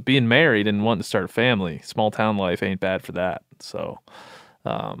prospects. But being married and wanting to start a family, small town life ain't bad for that. So,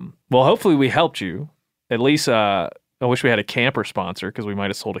 well, hopefully we helped you. at least I wish we had a camper sponsor because we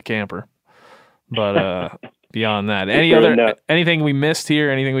might have sold a camper. But beyond that, anything we missed here?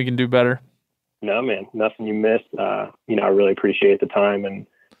 Anything we can do better? No, man, nothing you missed. I really appreciate the time, and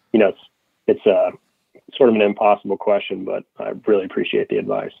it's sort of an impossible question, but I really appreciate the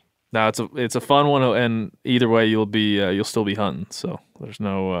advice. No, it's a fun one, and either way, you'll still be hunting, so there's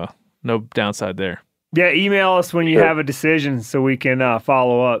no downside there. Yeah, email us when you have a decision so we can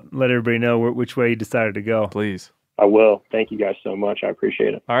follow up, let everybody know which way you decided to go. Please. I will. Thank you guys so much. I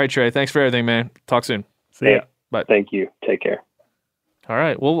appreciate it. All right, Trey. Thanks for everything, man. Talk soon. See ya. Bye. Thank you. Take care. All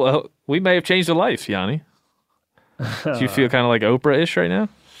right. Well, we may have changed a life, Yanni. Do you feel kind of like Oprah-ish right now?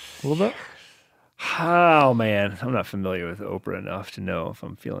 A little bit? Oh, man. I'm not familiar with Oprah enough to know if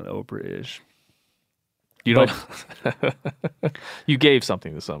I'm feeling Oprah-ish. You don't. You gave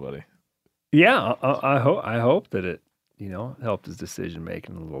something to somebody. Yeah, I hope that it helped his decision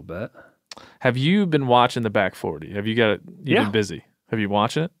making a little bit. Have you been watching the Back 40? Have you got it? You've been busy. Have you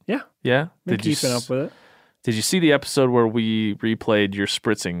watched it? Yeah. Yeah? Been keeping up with it. Did you see the episode where we replayed your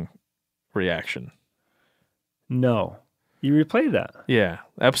spritzing reaction? No. You replayed that? Yeah.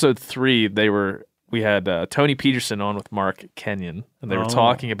 Episode 3, we had Tony Peterson on with Mark Kenyon, and they were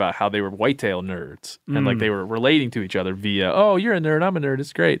talking about how they were whitetail nerds, and like they were relating to each other via, oh, you're a nerd, I'm a nerd,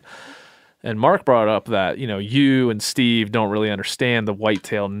 it's great. And Mark brought up that, you and Steve don't really understand the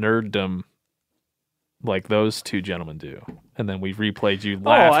whitetail nerddom like those two gentlemen do. And then we replayed you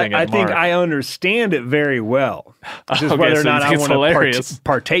laughing at Mark. I think I understand it very well. Just whether or not I want to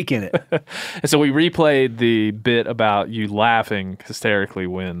partake in it. And so we replayed the bit about you laughing hysterically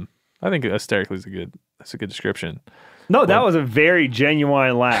when, I think hysterically is that's a good description. No, that was a very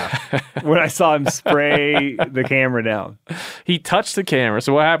genuine laugh when I saw him spray the camera down. He touched the camera.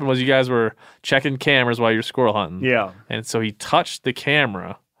 So what happened was you guys were checking cameras while you're squirrel hunting. Yeah. And so he touched the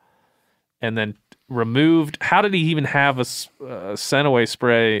camera and then removed. How did he even have a scent-away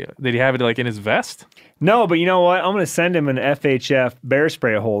spray? Did he have it like in his vest? No, but you know what? I'm going to send him an FHF bear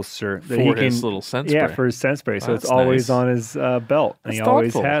spray holster that for his little scent spray. Yeah, for his scent spray. So it's always on his belt, and he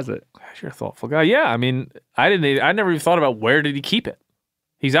always has it. You're a thoughtful guy. Yeah, I mean, I never even thought about where did he keep it.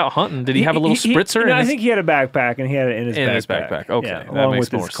 He's out hunting. Did he have a little spritzer? I think he had a backpack, and he had it in his backpack. In his backpack. Okay, yeah, that along makes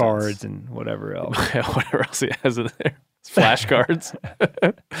with more his cards sense. and whatever else. Whatever else he has in there. Flashcards.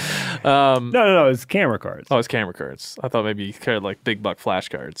 No, it's camera cards. Oh, it's camera cards. I thought maybe he carried like big buck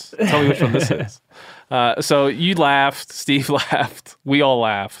flashcards. Tell me which one this is. So you laughed. Steve laughed. We all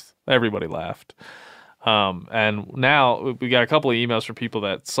laughed. Everybody laughed. And now we got a couple of emails from people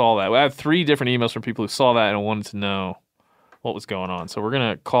that saw that. We have 3 different emails from people who saw that and wanted to know what was going on. So we're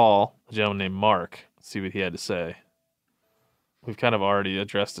going to call a gentleman named Mark, see what he had to say. We've kind of already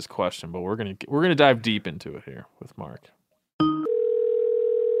addressed this question, but we're gonna dive deep into it here with Mark.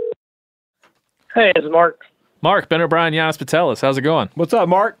 Hey, it's Mark. Mark, Ben O'Brien, Janis Putelis. How's it going? What's up,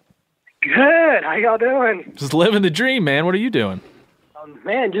 Mark? Good. How y'all doing? Just living the dream, man. What are you doing?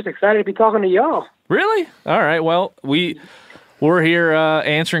 Man, just excited to be talking to y'all. Really? All right. Well, we're here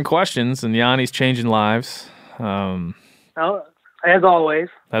answering questions, and Yanni's changing lives. As always.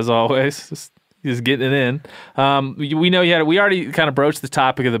 As always. Just getting it in. We know we already kind of broached the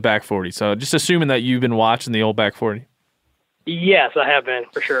topic of the Back 40. So just assuming that you've been watching the old Back 40. Yes, I have been,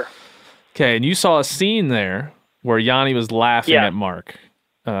 for sure. Okay, and you saw a scene there where Yanni was laughing at Mark.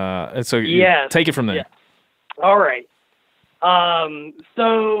 And so take it from there. Yeah. All right.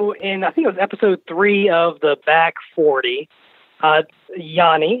 So in, I think it was episode 3 of the Back 40,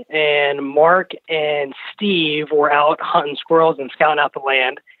 Yanni and Mark and Steve were out hunting squirrels and scouting out the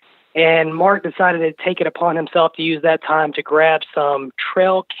land. And Mark decided to take it upon himself to use that time to grab some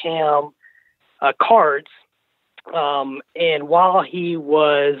trail cam cards. And while he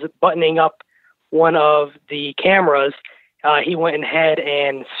was buttoning up one of the cameras, he went ahead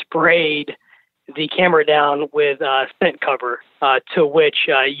and sprayed the camera down with scent cover, to which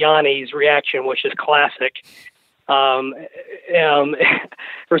Yanni's reaction was just classic,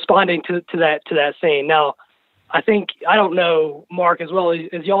 responding to that scene. Now, I don't know Mark as well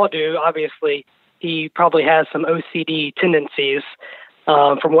as y'all do. Obviously, he probably has some OCD tendencies,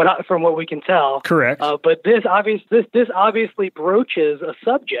 from what we can tell. Correct. But this obviously broaches a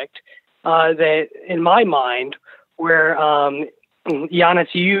subject that, in my mind, where Janis,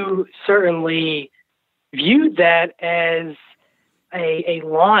 you certainly viewed that as a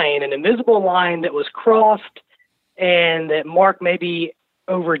line, an invisible line that was crossed, and that Mark maybe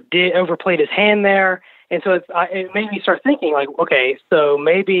overplayed his hand there. And so it made me start thinking, like, okay, so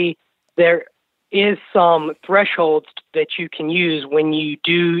maybe there is some thresholds that you can use when you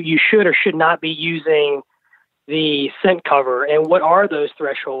should or should not be using the scent cover. And what are those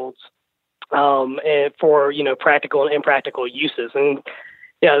thresholds? and for practical and impractical uses. And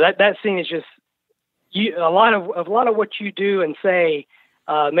yeah, that scene is just a lot of what you do and say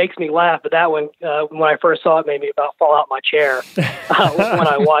makes me laugh. But that one, when I first saw it, made me about fall out my chair when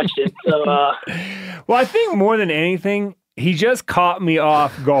I watched it. So, well, I think more than anything, he just caught me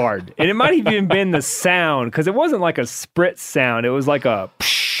off guard, and it might have even been the sound, because it wasn't like a spritz sound; it was like a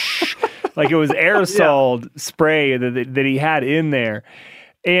like it was aerosol spray that he had in there,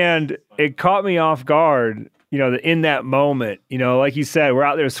 and it caught me off guard. In that moment, like you said, we're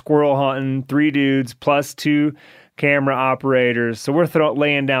out there squirrel hunting, 3 dudes plus 2 camera operators. So we're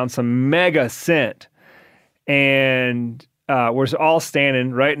laying down some mega scent, and we're all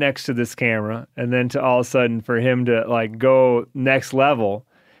standing right next to this camera. And then to all of a sudden for him to like go next level,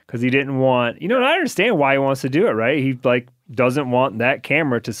 because he didn't want, and I understand why he wants to do it, right? He like doesn't want that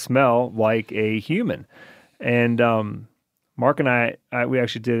camera to smell like a human. And, Mark and I we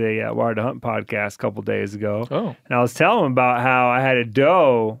actually did a Wired to Hunt podcast a couple days ago. Oh. And I was telling him about how I had a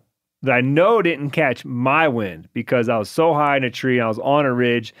doe that I know didn't catch my wind because I was so high in a tree and I was on a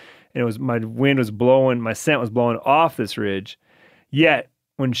ridge, and my scent was blowing off this ridge. Yet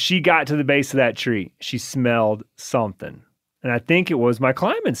when she got to the base of that tree, she smelled something. And I think it was my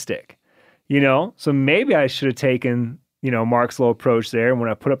climbing stick, So maybe I should have taken Mark's little approach there. And when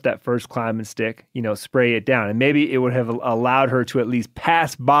I put up that first climbing stick, spray it down. And maybe it would have allowed her to at least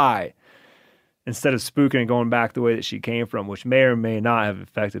pass by instead of spooking and going back the way that she came from, which may or may not have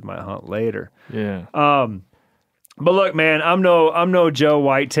affected my hunt later. Yeah. But look, man, I'm no Joe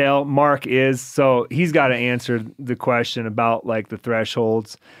Whitetail. Mark is, so he's got to answer the question about like the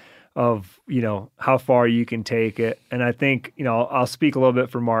thresholds of, how far you can take it. And I think, I'll speak a little bit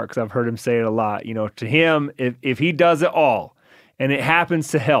for Mark because I've heard him say it a lot. To him, if he does it all and it happens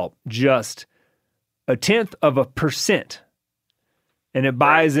to help just 0.1%, and it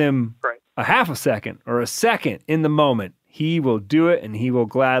buys him a half a second or a second in the moment, he will do it and he will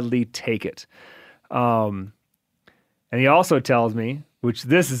gladly take it. And he also tells me, which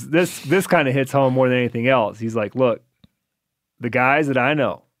this kind of hits home more than anything else. He's like, look, the guys that I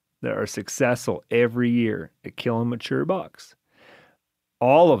know that are successful every year at killing mature bucks,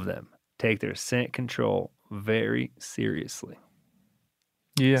 all of them take their scent control very seriously.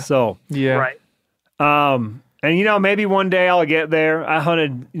 Yeah. So, yeah. Right. And, maybe one day I'll get there. I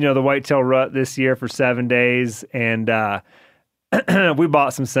hunted, the whitetail rut this year for 7 days, and we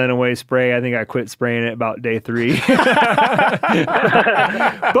bought some scent away spray. I think I quit spraying it about day 3.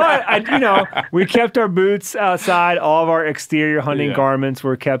 But we kept our boots outside. All of our exterior hunting garments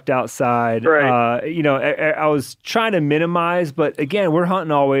were kept outside. Right. I was trying to minimize, but again, we're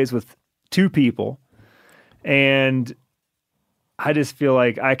hunting always with 2 people, and I just feel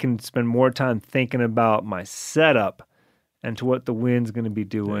like I can spend more time thinking about my setup and to what the wind's going to be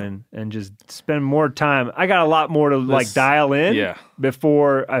doing, and just spend more time. I got a lot more to dial in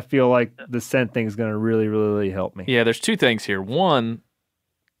before I feel like the scent thing is going to really, really, really help me. Yeah, there's 2 things here. One,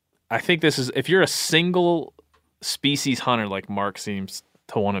 I think this is, if you're a single species hunter like Mark seems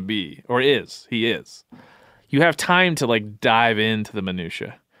to want to be, or he is, you have time to dive into the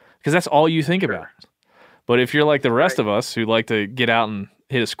minutia because that's all you think about. But if you're like the rest of us who like to get out and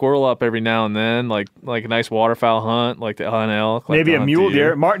hit a squirrel up every now and then, like a nice waterfowl hunt, like the hunt elk, maybe a mule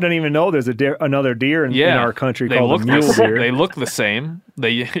deer. Mark doesn't even know there's another deer in our country called a mule deer. They look the same.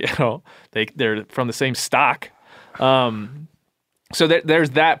 They're from the same stock. So there's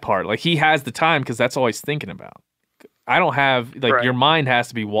that part. Like he has the time because that's all he's thinking about. I don't have your mind has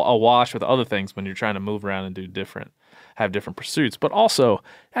to be awash with other things when you're trying to move around and have different pursuits. But also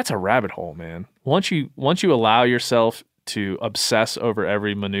that's a rabbit hole, man. Once you allow yourself to obsess over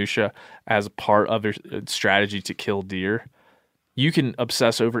every minutia as part of your strategy to kill deer, you can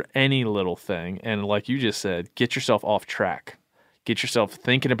obsess over any little thing. And like you just said, get yourself off track. Get yourself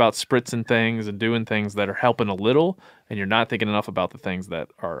thinking about spritzing things and doing things that are helping a little, and you're not thinking enough about the things that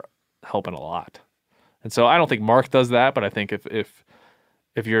are helping a lot. And so I don't think Mark does that, but I think if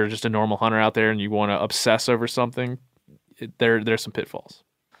you're just a normal hunter out there and you want to obsess over something, there's some pitfalls.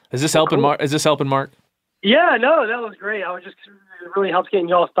 Is this helping, Mark? Is this helping, Mark? Yeah, no, that was great. It really helps getting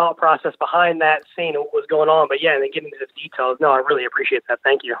y'all's thought process behind that scene and what was going on. But yeah, and then getting into the details. No, I really appreciate that.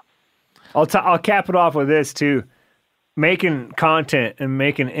 Thank you. I'll cap it off with this too. Making content and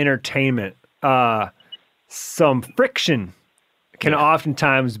making entertainment, some friction can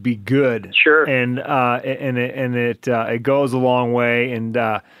oftentimes be good. Sure. And it goes a long way. And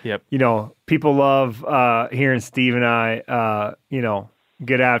people love hearing Steve and I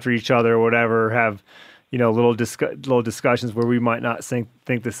get after each other or whatever, have little discussions where we might not think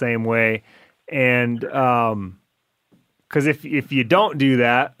the same way. And Because if you don't do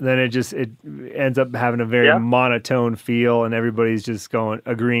that, then it ends up having a very monotone feel, and everybody's just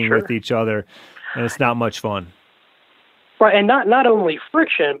agreeing with each other, and it's not much fun. Right, and not only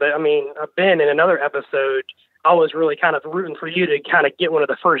friction, but I mean, Ben, in another episode, I was really kind of rooting for you to kind of get one of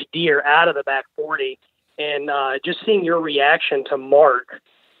the first deer out of the back 40, and just seeing your reaction to Mark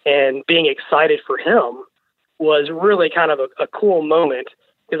and being excited for him was really kind of a cool moment.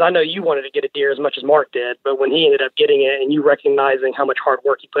 Because I know you wanted to get a deer as much as Mark did, but when he ended up getting it and you recognizing how much hard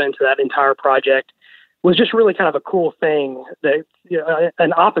work he put into that entire project was just really kind of a cool thing, that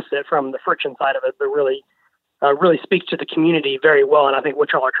an opposite from the friction side of it, but really speaks to the community very well, and I think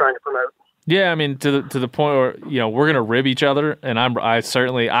what y'all are trying to promote. Yeah, I mean, to the point where, we're going to rib each other, and I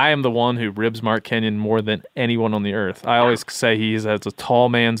am the one who ribs Mark Kenyon more than anyone on the earth. I always say he has a tall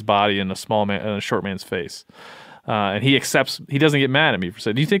man's body and a short man's face. And he doesn't get mad at me for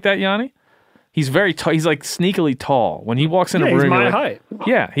saying, do you think that, Yanni? He's very tall. He's like sneakily tall. When he walks in a room, he's my height.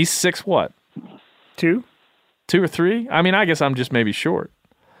 Yeah, he's 6 what? 2? 2 or 3? I mean, I guess I'm just maybe short.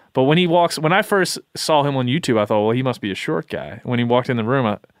 But when I first saw him on YouTube, I thought, well, he must be a short guy. When he walked in the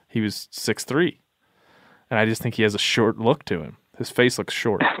room, he was 6'3". And I just think he has a short look to him. His face looks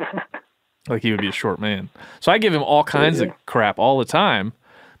short. Like he would be a short man. So I give him all kinds of crap all the time.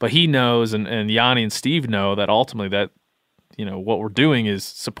 But he knows, and Yanni and Steve know that ultimately that, what we're doing is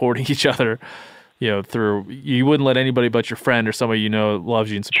supporting each other, through, you wouldn't let anybody but your friend or somebody loves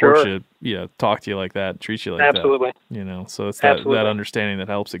you and supports you, talk to you like that, treat you like Absolutely. that. So it's that understanding that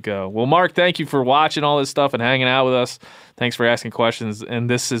helps it go. Well, Mark, thank you for watching all this stuff and hanging out with us. Thanks for asking questions. And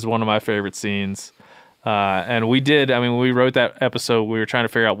this is one of my favorite scenes. And when we wrote that episode, we were trying to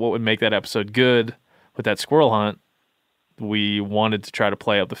figure out what would make that episode good with that squirrel hunt. We wanted to try to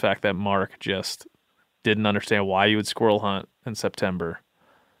play up the fact that Mark just didn't understand why you would squirrel hunt in September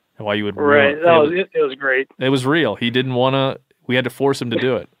and why you would. Right. It was great. It was real. He didn't want to. We had to force him to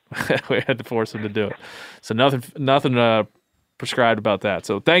do it. So nothing prescribed about that.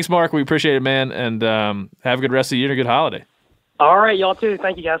 So thanks, Mark. We appreciate it, man. And have a good rest of the year and a good holiday. All right. Y'all too.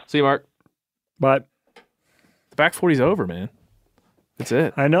 Thank you, guys. See you, Mark. Bye. The back 40's over, man. That's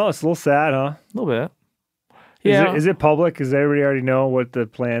it. I know. It's a little sad, huh? A little bit. Yeah. Is it public? Does everybody already know what the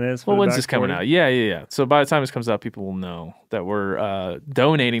plan is? Well, when's this coming out? Yeah. So by the time this comes out, people will know that we're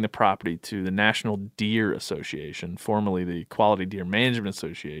donating the property to the National Deer Association, formerly the Quality Deer Management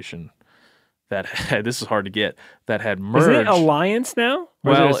Association. This is hard to get. That had merged. Is it Alliance now?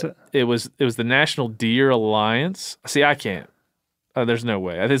 It was the National Deer Alliance. See, I can't. There's no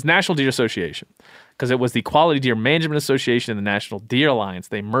way. It's National Deer Association. Because it was the Quality Deer Management Association and the National Deer Alliance.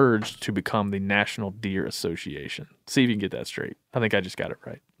 They merged to become the National Deer Association. See if you can get that straight. I think I just got it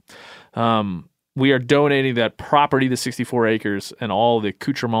right. We are donating that property, the 64 acres, and all the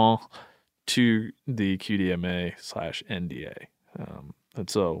accoutrement to the QDMA/NDA. And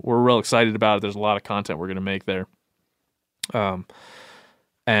so we're real excited about it. There's a lot of content we're going to make there.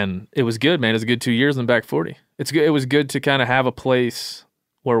 And it was good, man. It was a good 2 years in the back 40. It was good to kind of have a place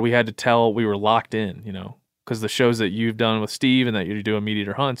where we had to tell we were locked in, because the shows that you've done with Steve and that you're doing Meat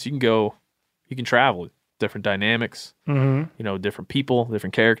Eater Hunts, you can travel, different dynamics, different people,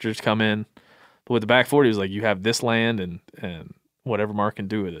 different characters come in. But with the back 40, it was like you have this land and whatever Mark can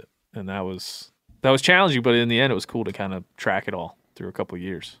do with it. And that was challenging, but in the end, it was cool to kind of track it all through a couple of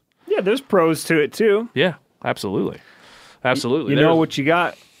years. Yeah, there's pros to it too. Yeah, absolutely. Absolutely. You know what you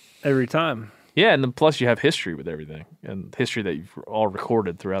got every time. Yeah, and then plus you have history with everything, and history that you've all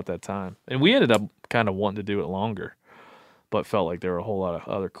recorded throughout that time. And we ended up kind of wanting to do it longer, but felt like there were a whole lot of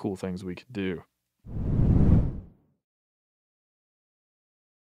other cool things we could do.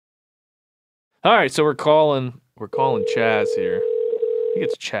 All right, so we're calling Chaz here. I think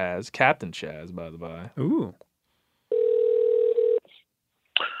it's Chaz, Captain Chaz, by the by. Ooh.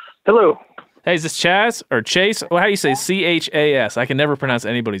 Hello. Hey, is this Chaz or Chase? Well, how do you say Chas? I can never pronounce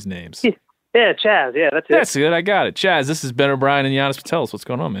anybody's names. Yeah, Chaz. Yeah, that's it. That's good. I got it. Chaz, this is Ben O'Brien and Janis Putelis. What's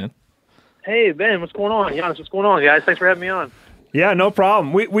going on, man? Hey, Ben. What's going on? Janis, what's going on, guys? Thanks for having me on. Yeah, no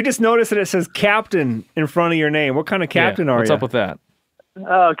problem. We just noticed that it says Captain in front of your name. What kind of captain are you? What's up with that?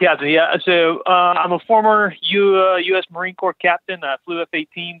 Oh, Captain, yeah. So I'm a former U.S. Marine Corps captain. I flew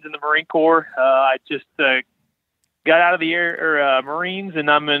F-18s in the Marine Corps. I just got out of the Marines, and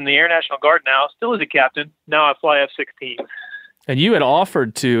I'm in the Air National Guard now, still as a captain. Now I fly F-16s. And you had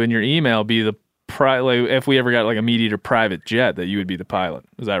offered to, in your email, be the if we ever got like a Meat Eater private jet, that you would be the pilot.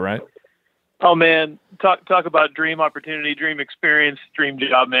 Is that right? Oh, man. Talk about dream opportunity, dream experience, dream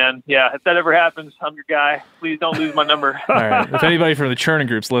job, man. Yeah, if that ever happens, I'm your guy. Please don't lose my number. All right. If anybody from the churning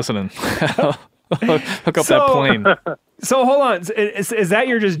group's listening, hook up that plane. So hold on. Is that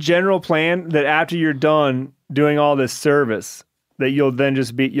your just general plan, that after you're done doing all this service that you'll then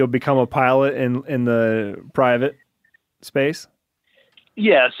you'll become a pilot in the private space?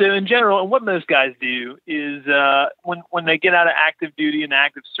 Yeah. So in general, what most guys do is when they get out of active duty and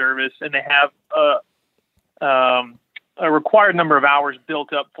active service, and they have a required number of hours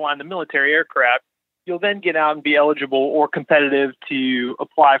built up flying the military aircraft, you'll then get out and be eligible or competitive to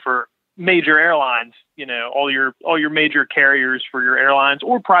apply for major airlines. All your major carriers for your airlines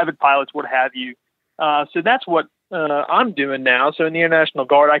or private pilots, what have you. So that's what I'm doing now. So in the Air National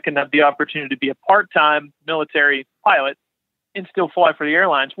Guard, I can have the opportunity to be a part-time military pilot and still fly for the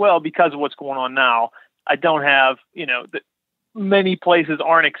airlines. Well, because of what's going on now, I don't have, many places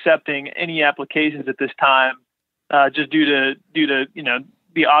aren't accepting any applications at this time, just due to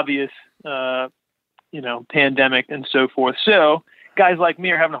the obvious, pandemic and so forth. So guys like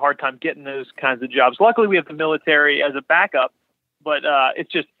me are having a hard time getting those kinds of jobs. Luckily, we have the military as a backup, but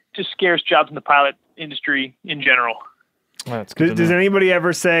it's just scarce jobs in the pilot industry in general. Does anybody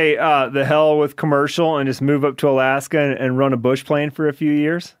ever say the hell with commercial and just move up to Alaska and run a bush plane for a few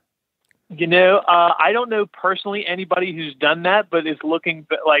years? I don't know personally anybody who's done that, but it's looking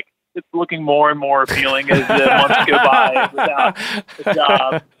more and more appealing as the months go by without a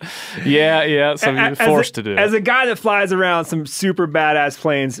job. Yeah. So you're forced to do it. As a guy that flies around some super badass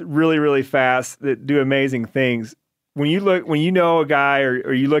planes really, really fast that do amazing things, when you know a guy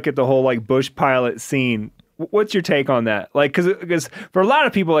or you look at the whole like bush pilot scene, what's your take on that? Like, because for a lot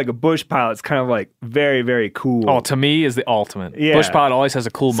of people, like a bush pilot's kind of like very, very cool. Oh, to me is the ultimate. Yeah. Bush pilot always has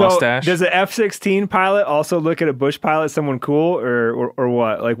a cool mustache. Does an F-16 pilot also look at a bush pilot someone cool or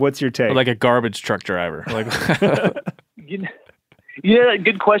what? Like, what's your take? Or like a garbage truck driver. Like, yeah,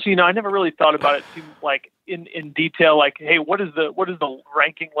 good question. I never really thought about it too, like in detail. Like, hey, what is the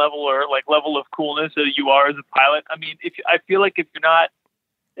ranking level or like level of coolness that you are as a pilot? I mean, I feel like if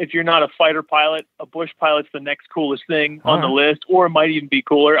you're not a fighter pilot, a bush pilot's the next coolest thing on the list, or it might even be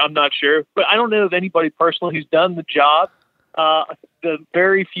cooler. I'm not sure, but I don't know of anybody personally who's done the job. The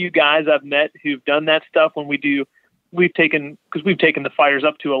very few guys I've met who've done that stuff we've taken the fighters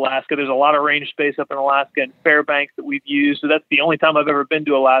up to Alaska. There's a lot of range space up in Alaska and Fairbanks that we've used. So that's the only time I've ever been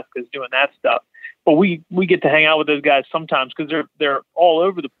to Alaska is doing that stuff. But we get to hang out with those guys sometimes because they're all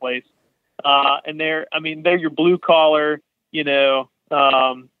over the place. And they're your blue collar, your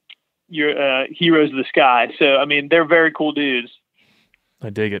heroes of the sky. So, I mean, they're very cool dudes. I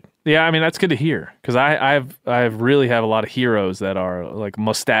dig it. Yeah, I mean, that's good to hear because I really have a lot of heroes that are like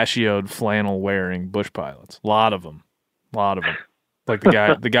mustachioed, flannel wearing bush pilots. A lot of them. Like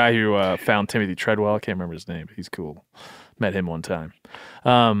the guy who found Timothy Treadwell. I can't remember his name, but he's cool. Met him one time.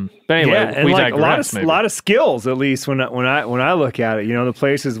 But anyway, and we like digress. A lot of skills, at least when I look at it. The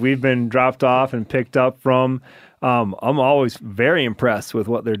places we've been dropped off and picked up from. I'm always very impressed with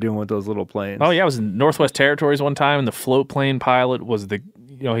what they're doing with those little planes. Oh yeah, I was in Northwest Territories one time, and the float plane pilot was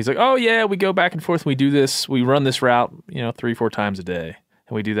he's like, oh yeah, we go back and forth, and we do this, we run this route, 3-4 times a day,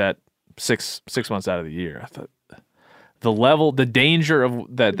 and we do that six months out of the year. I thought the danger of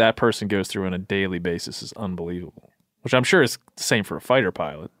that person goes through on a daily basis is unbelievable. Which I'm sure is the same for a fighter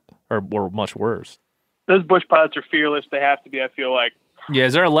pilot, or much worse. Those bush pilots are fearless. They have to be, I feel like. Yeah,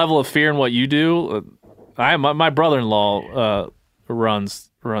 is there a level of fear in what you do? My brother-in-law runs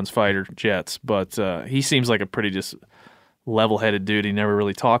fighter jets, but he seems like a pretty just level-headed dude. He never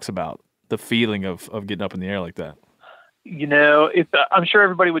really talks about the feeling of getting up in the air like that. I'm sure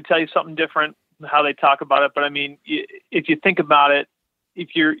everybody would tell you something different how they talk about it, but I mean, if you think about it,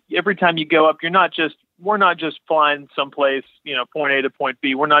 every time you go up, we're not just flying someplace, point A to point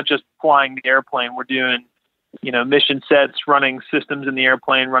B. We're not just flying the airplane. We're doing mission sets, running systems in the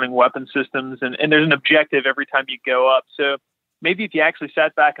airplane, running weapon systems, and there's an objective every time you go up. So maybe if you actually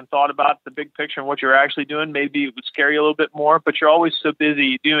sat back and thought about the big picture and what you're actually doing, maybe it would scare you a little bit more, but you're always so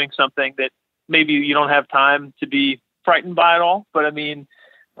busy doing something that maybe you don't have time to be frightened by it all. But I mean,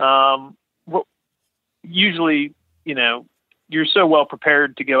 usually, you're so well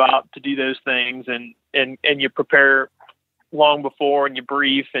prepared to go out to do those things and you prepare long before and you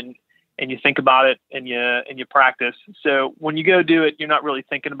brief and you think about it and you practice. So when you go do it, you're not really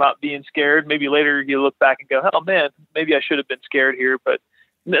thinking about being scared. Maybe later you look back and go, oh man, maybe I should have been scared here, but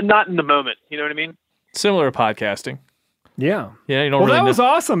not in the moment. You know what I mean? Similar to podcasting. Yeah. Yeah. You don't well, really that was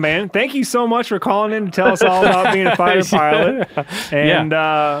awesome, man. Thank you so much for calling in to tell us all about being a fighter pilot.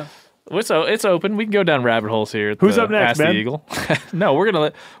 And, so it's open. We can go down rabbit holes here. Who's up next, Ask Ben? the Eagle. No, we're gonna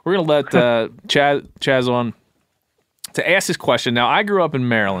let Chaz on to ask this question. Now, I grew up in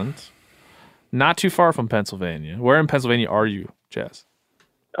Maryland, not too far from Pennsylvania. Where in Pennsylvania are you, Chaz?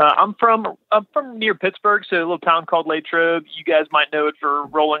 I'm from near Pittsburgh, so a little town called Latrobe. You guys might know it for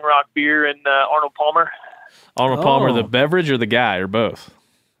Rolling Rock beer and Arnold Palmer. Arnold Palmer, the beverage or the guy, or both?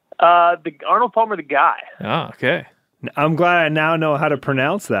 The Arnold Palmer, the guy. Oh, okay. I'm glad I now know how to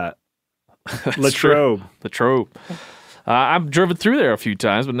pronounce that. Latrobe. Latrobe. I've driven through there a few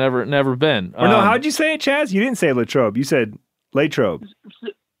times, but never been. Or no, how'd you say it, Chaz? You didn't say Latrobe. You said Latrobe.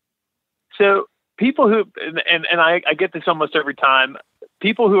 So people who, and I get this almost every time,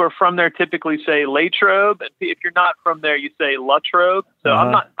 people who are from there typically say Latrobe, and if you're not from there, you say Latrobe. So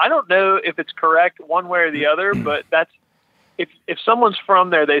I don't know if it's correct one way or the other, but that's, if someone's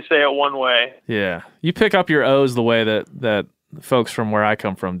from there, they say it one way. Yeah. You pick up your O's the way that folks from where I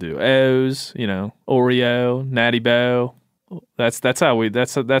come from do. O's, Oreo, Natty Bow. That's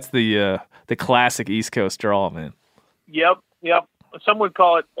the classic East Coast drawl, man. Yep. Some would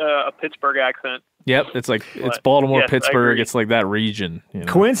call it a Pittsburgh accent. Yep, it's Baltimore, yes, Pittsburgh. It's like that region.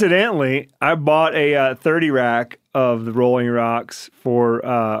 Coincidentally, I bought a 30 rack of the Rolling Rocks for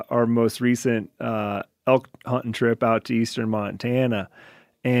our most recent elk hunting trip out to eastern Montana,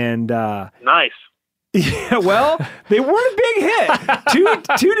 and nice. Yeah, well, they weren't a big hit.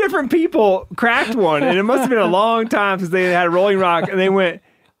 Two different people cracked one, and it must have been a long time since they had a Rolling Rock, and they went,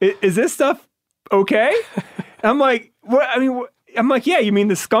 "Is this stuff okay?" I'm like, "What? I mean." I'm like, yeah, you mean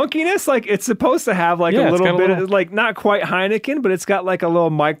the skunkiness? Like, it's supposed to have like a little bit of, like, not quite Heineken, but it's got like a little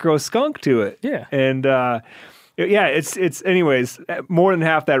micro skunk to it. Yeah. And, it's anyways, more than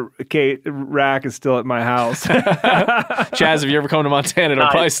half that rack is still at my house. Chaz, if you ever come to Montana, it'll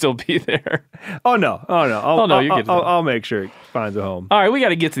probably still be there. Oh, no. You I'll make sure it finds a home. All right, we got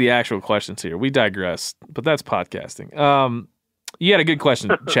to get to the actual questions here. We digress, but that's podcasting. You had a good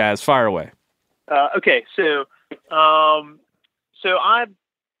question, Chaz. Fire away. Okay, so I'm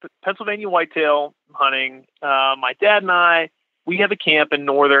Pennsylvania whitetail hunting. My dad and we have a camp in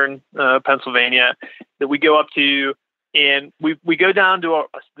northern Pennsylvania that we go up to, and we go down to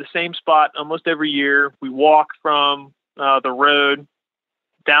the same spot almost every year. We walk from the road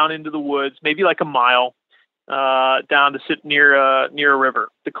down into the woods, maybe like a mile, down to sit near a river,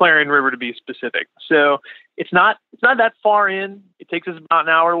 the Clarion River to be specific. So it's not that far in. It takes us about an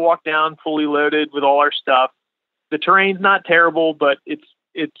hour to walk down, fully loaded with all our stuff. The terrain's not terrible, but it's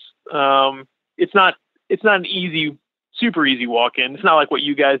not an super easy walk in. It's not like what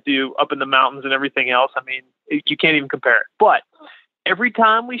you guys do up in the mountains and everything else. I mean, you can't even compare it. But every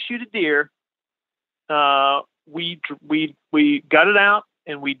time we shoot a deer, we gut it out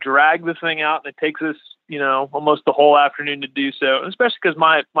and we drag the thing out, and it takes us, almost the whole afternoon to do so. Especially because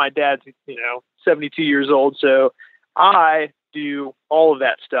my dad's, 72 years old, so I do all of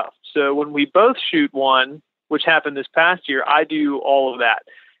that stuff. So when we both shoot one, which happened this past year, I do all of that,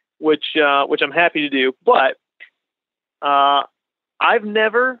 which I'm happy to do. But I've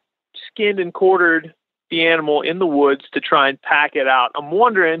never skinned and quartered the animal in the woods to try and pack it out. I'm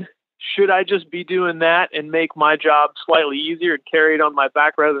wondering, should I just be doing that and make my job slightly easier and carry it on my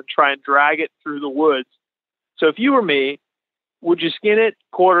back rather than try and drag it through the woods? So if you were me, would you skin it,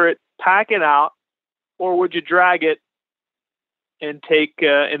 quarter it, pack it out, or would you drag it and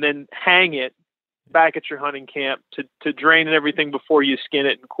and then hang it back at your hunting camp to drain and everything before you skin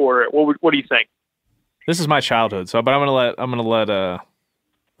it and quarter it? What do you think? This is my childhood, but I'm gonna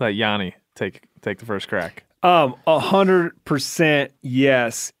let Yanni take the first crack. 100%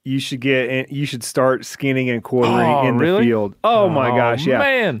 yes. You should start skinning and quartering in the field. Oh my gosh, yeah.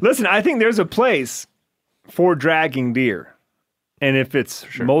 Man. Listen, I think there's a place for dragging deer, and if it's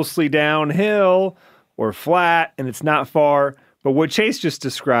mostly downhill or flat and it's not far, but what Chase just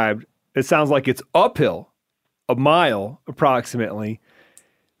described, it sounds like it's uphill, a mile approximately.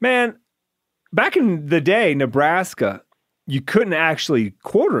 Man, back in the day, Nebraska, you couldn't actually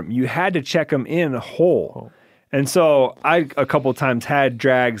quarter them. You had to check them in whole. And so I a couple of times had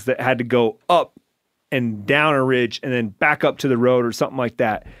drags that had to go up and down a ridge and then back up to the road or something like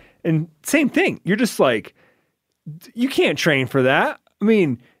that. And same thing. You're just like, you can't train for that. I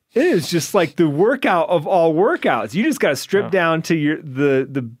mean, it is just like the workout of all workouts. You just got to strip down to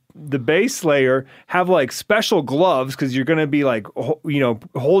the base layer, have like special gloves because you're going to be like,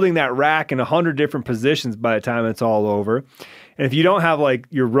 holding that rack in 100 different positions by the time it's all over. And if you don't have like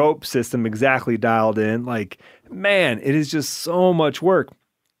your rope system exactly dialed in, like, man, it is just so much work.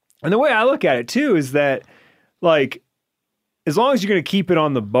 And the way I look at it too is that, like, as long as you're going to keep it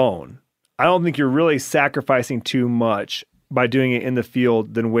on the bone, I don't think you're really sacrificing too much by doing it in the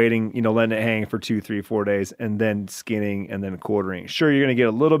field than waiting, letting it hang for 2, 3, 4 days and then skinning and then quartering. Sure, you're going to get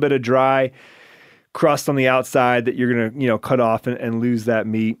a little bit of dry crust on the outside that you're going to, cut off and lose that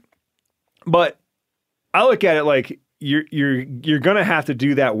meat. But I look at it like you're going to have to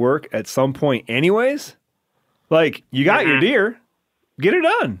do that work at some point anyways. Like, you got your deer, get it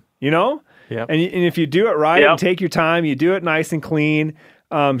done, Yep. And if you do it right and take your time, you do it nice and clean.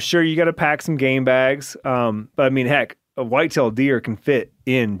 Sure, you got to pack some game bags. But I mean, heck, a whitetail deer can fit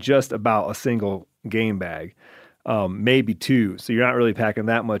in just about a single game bag, maybe two. So you're not really packing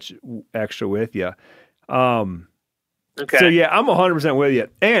that much extra with you. Okay. So yeah, I'm 100% with you.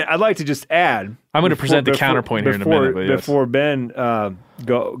 And I'd like to just add, I'm going to present the counterpoint here in a minute. But yes. Before Ben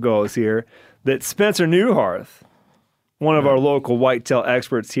goes here, that Spencer Newharth, one of our local whitetail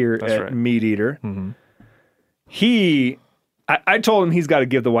experts here at Meat Eater, I told him he's got to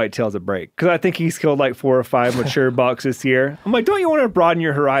give the whitetails a break because I think he's killed like 4 or 5 mature bucks this year. I'm like, don't you want to broaden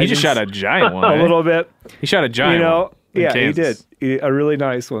your horizons? He just shot a giant one. A little bit. He shot a giant one. Yeah, Kansas. he did. A really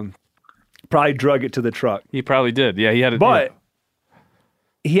nice one. Probably drug it to the truck. He probably did. Yeah, he had it. But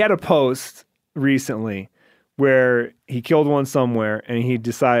he had a post recently where he killed one somewhere and he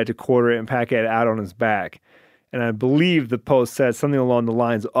decided to quarter it and pack it out on his back. And I believe the post said something along the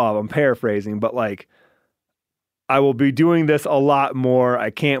lines of, I'm paraphrasing, but like, I will be doing this a lot more. I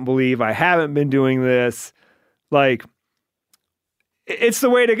can't believe I haven't been doing this. Like, it's the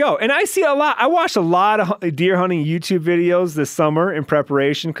way to go. And I see a lot. I watched a lot of deer hunting YouTube videos this summer in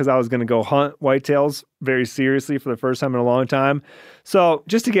preparation because I was going to go hunt whitetails very seriously for the first time in a long time. So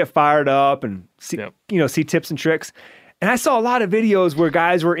just to get fired up and see, see tips and tricks. And I saw a lot of videos where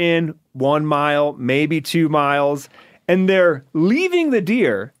guys were in 1 mile, maybe 2 miles, and they're leaving the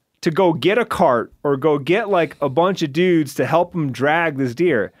deer to go get a cart or go get like a bunch of dudes to help them drag this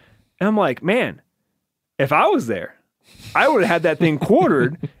deer. And I'm like, man, if I was there, I would have had that thing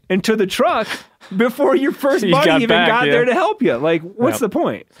quartered into the truck before your first buddy even got there to help you. Like, what's the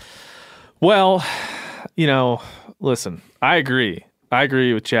point? Well, listen, I agree. I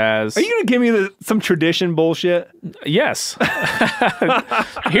agree with Chaz. Are you going to give me some tradition bullshit? Yes.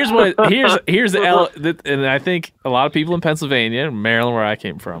 Here's and I think a lot of people in Pennsylvania, Maryland, where I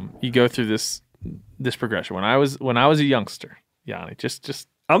came from, you go through this progression. When I was a youngster, Yanni, just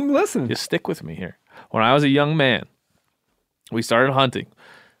I'm listening. Just stick with me here. When I was a young man, we started hunting.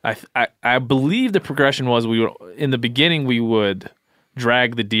 I believe the progression was in the beginning we would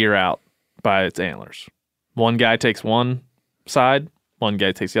drag the deer out by its antlers. One guy takes one side, one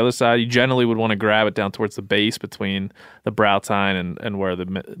guy takes the other side. You generally would want to grab it down towards the base between the brow tine and where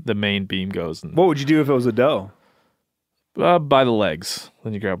the main beam goes. And, what would you do if it was a doe? By the legs.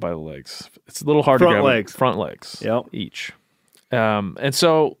 Then you grab by the legs. It's a little hard to grab. Front legs. Yep. Each. And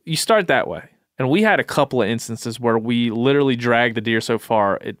so you start that way. And we had a couple of instances where we literally dragged the deer so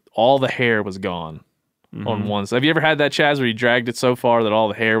far, all the hair was gone on one side. Have you ever had that, Chaz, where you dragged it so far that all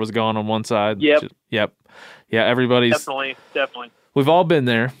the hair was gone on one side? Yep. Yep. Yeah, everybody's... Definitely. We've all been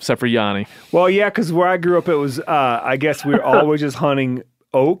there, except for Yanni. Well, yeah, because where I grew up, it was, I guess we were always just hunting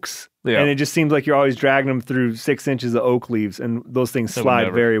oaks, and it just seems like you're always dragging them through 6 inches of oak leaves, and those things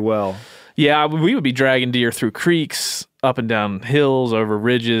slide very well. Yeah, we would be dragging deer through creeks, up and down hills, over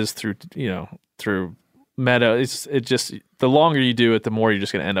ridges, through meadow. It just the longer you do it, the more you're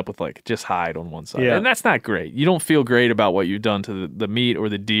just going to end up with like just hide on one side, and that's not great. You don't feel great about what you've done to the meat or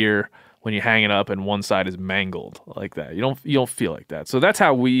the deer when you hang it up and one side is mangled like that. You don't feel like that. So that's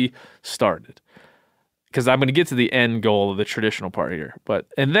how we started. Because I'm going to get to the end goal of the traditional part here,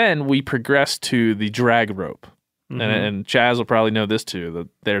 and then we progressed to the drag rope. And Chaz will probably know this too. That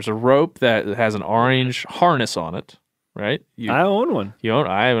there's a rope that has an orange harness on it, right? I own one.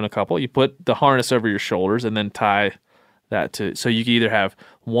 I own a couple. You put the harness over your shoulders and then tie that to. So you can either have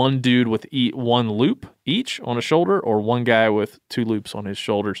one dude with one loop each on a shoulder, or one guy with 2 loops on his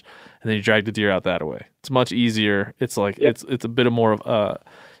shoulders, and then you drag the deer out that way. It's much easier. It's like it's a bit of more of a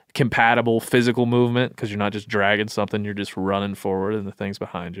compatible physical movement because you're not just dragging something; you're just running forward and the thing's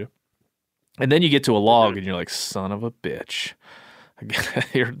behind you. And then you get to a log and you're like, son of a bitch.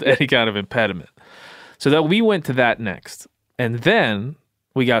 Any kind of impediment. So that we went to that next. And then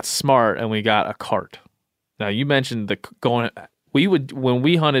we got smart and we got a cart. Now you mentioned when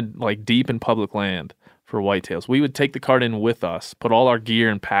we hunted like deep in public land for whitetails, we would take the cart in with us, put all our gear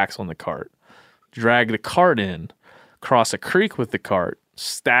and packs on the cart, drag the cart in, cross a creek with the cart,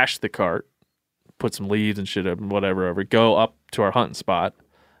 stash the cart, put some leaves and shit and whatever over, go up to our hunting spot,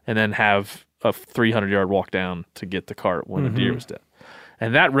 and then have a 300-yard walk down to get the cart when the deer was dead.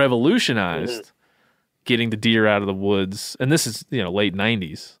 And that revolutionized getting the deer out of the woods. And this is, late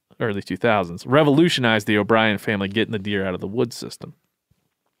 90s, early 2000s. Revolutionized the O'Brien family getting the deer out of the woods system.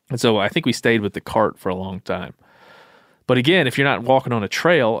 And so I think we stayed with the cart for a long time. But again, if you're not walking on a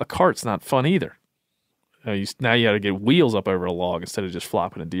trail, a cart's not fun either. Now you got to get wheels up over a log instead of just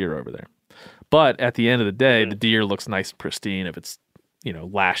flopping a deer over there. But at the end of the day, the deer looks nice and pristine if it's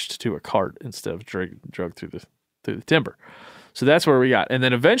lashed to a cart instead of drug through the timber. So that's where we got. And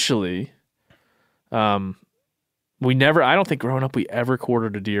then eventually I don't think growing up we ever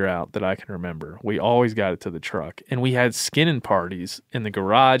quartered a deer out that I can remember. We always got it to the truck. And we had skinning parties in the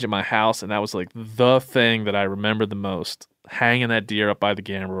garage at my house, and that was like the thing that I remember the most. Hanging that deer up by the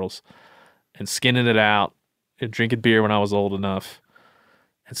gambrels and skinning it out and drinking beer when I was old enough.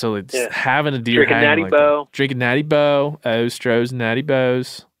 And so it's having a deer drinking hanging Natty like Bow. that. Drinking Natty Bow, Ostros, and Natty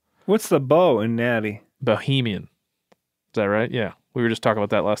Bows. What's the bow in Natty? Bohemian. Is that right? Yeah. We were just talking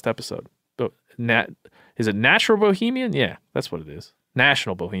about that last episode. But is it Natural Bohemian? Yeah, that's what it is.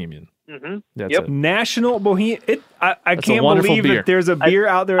 National Bohemian. Mm-hmm. That's Yep. it. National Bohemian. I That's a can't wonderful believe beer. that there's a beer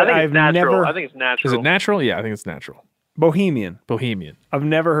out there I think I've it's natural. never. I think it's natural. Is it natural? Yeah, I think it's natural. Bohemian. Bohemian. I've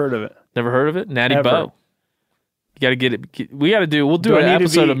never heard of it. Never heard of it? Natty Ever. Bow. You got to get it. We'll do Do I an need to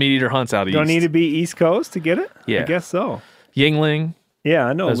episode be- of Meat Eater Hunts out east. Do I need to be East Coast to get it? Yeah. I guess so. Yingling Yeah,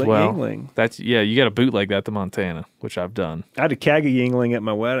 I know. as well. Yingling. That's you got to bootleg that to Montana, which I've done. I had a keg of Yingling at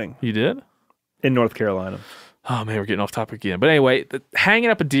my wedding You did? in North Carolina. Oh man, we're getting off topic again. But anyway, hanging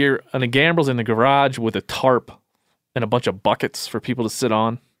up a deer on a gambrel's in the garage with a tarp and a bunch of buckets for people to sit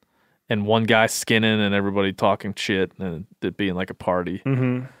on, and one guy skinning and everybody talking shit and it being like a party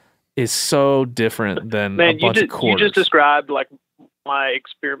is so different than a bunch of you quarters. just described like my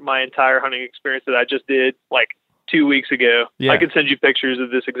entire hunting experience that I just did like 2 weeks ago. Yeah. I could send you pictures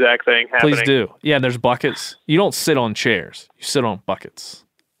of this exact thing happening. Please do. Yeah, and there's buckets. You don't sit on chairs. You sit on buckets.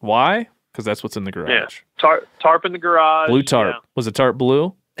 Why? Because that's what's in the garage. Yeah. Tarp in the garage. Blue tarp. Yeah. Was the tarp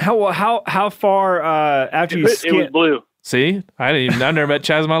blue? How far after you It skin? was blue. See? I've never met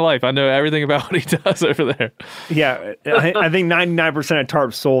Chaz in my life. I know everything about what he does over there. Yeah, I think 99% of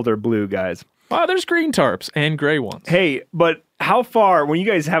tarps sold are blue, guys. Wow, there's green tarps and gray ones. Hey, but how far, when you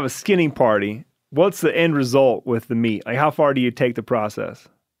guys have a skinning party, what's the end result with the meat? Like, how far do you take the process?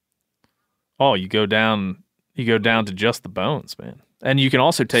 Oh, you go down to just the bones, man. And you can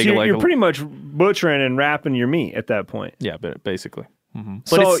also take So it like you're pretty much butchering and wrapping your meat at that point. yeah, but basically.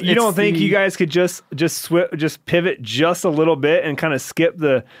 So you don't think you guys could just pivot just a little bit and kind of skip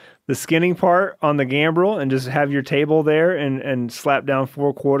the skinning part on the gambrel and just have your table there and slap down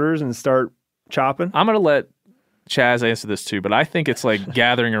 4 quarters and start chopping? I'm going to let Chaz answer this too, but I think it's like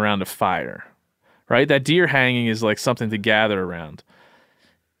gathering around a fire, right? That deer hanging is like something to gather around.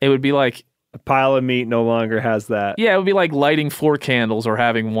 It would be like A pile of meat no longer has that. yeah, it would be like lighting 4 candles or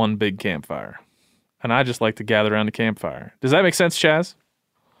having one big campfire. And I just like to gather around a campfire. Does that make sense, Chaz?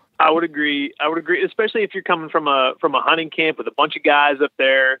 I would agree, especially if you're coming from a hunting camp with a bunch of guys up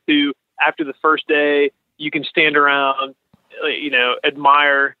there who, after the first day, you can stand around,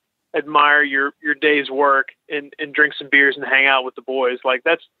 admire your day's work and drink some beers and hang out with the boys. Like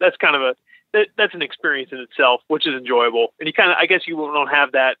that's kind of that's an experience in itself, which is enjoyable. And I guess you don't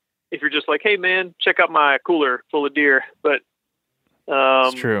have that if you're just like, hey man, check out my cooler full of deer. But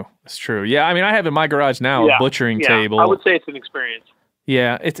It's true. Yeah, I mean, I have in my garage now a butchering table. I would say it's an experience.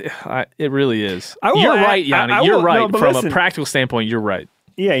 Yeah, it really is. I will You're add- right, Yanni. I You're will- right. no, but From listen. a practical standpoint, you're right.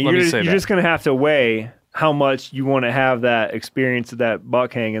 Yeah, Let you're me say that. just going to have to weigh how much you want to have that experience of that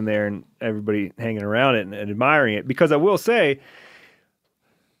buck hanging there and everybody hanging around it and admiring it. Because I will say,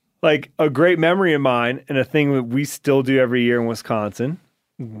 like, a great memory of mine and a thing that we still do every year in Wisconsin,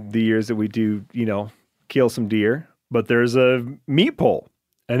 the years that we do, kill some deer, but there's a meat pole.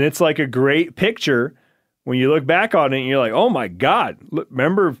 And it's like a great picture when you look back on it and you're like, oh my God, look,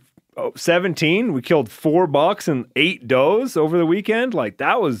 remember 17, we killed 4 bucks and 8 does over the weekend. Like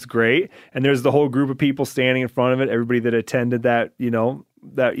that was great. And there's the whole group of people standing in front of it, everybody that attended that,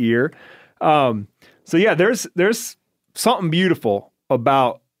 that year. So yeah, there's something beautiful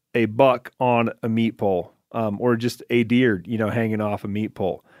about a buck on a meat pole, or just a deer, hanging off a meat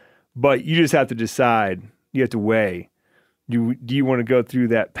pole. But you just have to decide, you have to weigh, do you want to go through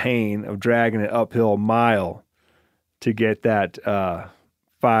that pain of dragging it uphill a mile to get that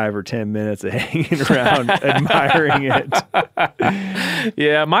 5 or 10 minutes of hanging around admiring it?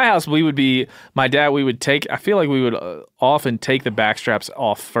 Yeah, my house, I feel like we would often take the back straps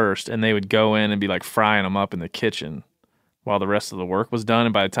off first, and they would go in and be like frying them up in the kitchen while the rest of the work was done.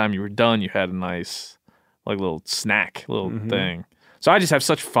 And by the time you were done, you had a nice like little snack, thing. So I just have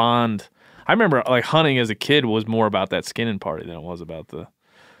such I remember like hunting as a kid was more about that skinning party than it was about the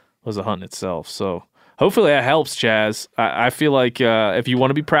hunting itself. So hopefully that helps, Chaz. I feel like if you want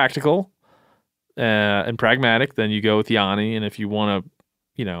to be practical and pragmatic, then you go with Yanni. And if you want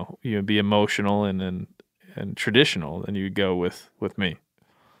to, be emotional and traditional, then you go with me.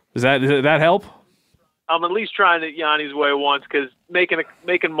 Does that help? I'm at least trying it Yanni's way once, because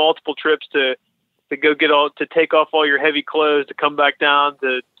making multiple trips to go to take off all your heavy clothes, to come back down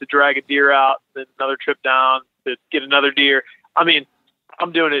to drag a deer out, then another trip down to get another deer. I mean,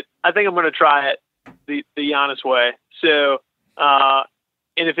 I'm doing it. I think I'm going to try it the Janis way. So,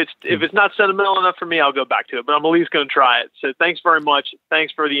 and if it's not sentimental enough for me, I'll go back to it. But I'm at least going to try it. So thanks very much.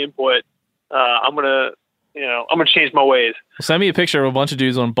 Thanks for the input. I'm gonna change my ways. Send me a picture of a bunch of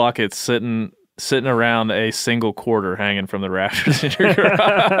dudes on buckets sitting around a single quarter hanging from the rafters in your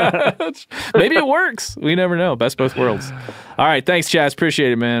garage. Maybe it works. We never know. Best both worlds. All right. Thanks, Chaz.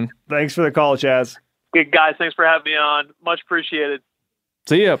 Appreciate it, man. Thanks for the call, Chaz. Good guys. Thanks for having me on. Much appreciated.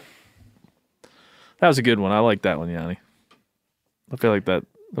 See ya. That was a good one. I like that one, Yanni. I feel like that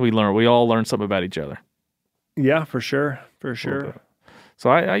we all learned something about each other. Yeah, for sure. For sure.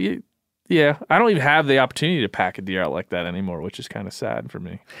 So I don't even have the opportunity to pack a deer out like that anymore, which is kind of sad for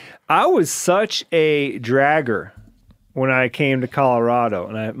me. I was such a dragger when I came to Colorado,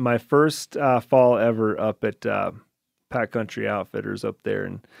 and my first fall ever up at Pack Country Outfitters up there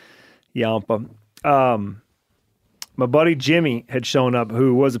in Yampa. My buddy Jimmy had shown up,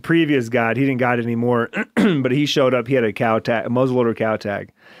 who was a previous guide. He didn't guide anymore, but he showed up. He had a muzzleloader cow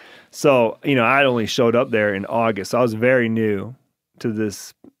tag. So, I only showed up there in August. So I was very new to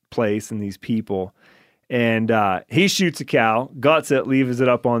this place and these people. And he shoots a cow, guts it, leaves it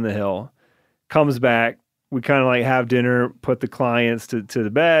up on the hill, comes back. We kind of like have dinner, put the clients to the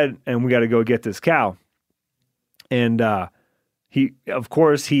bed, and we got to go get this cow. And he,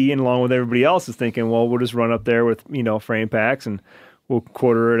 and along with everybody else, is thinking, well, we'll just run up there with, frame packs and we'll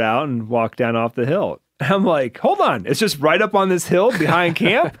quarter it out and walk down off the hill. I'm like, hold on. It's just right up on this hill behind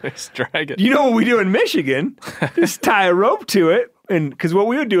camp. Just drag it. You know what we do in Michigan? Just tie a rope to it. And because what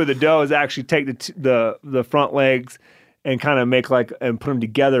we would do with the doe is actually take the front legs and kind of and put them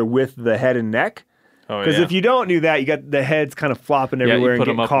together with the head and neck. Because if you don't do that, you got the heads kind of flopping everywhere and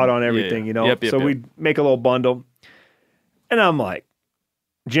get caught on everything, Yep, so we'd make a little bundle. And I'm like,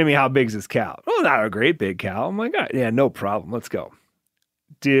 Jimmy, how big's this cow? Oh, not a great big cow. I'm like, yeah, no problem. Let's go.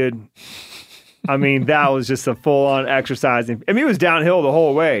 Dude, I mean, that was just a full-on exercise. I mean, it was downhill the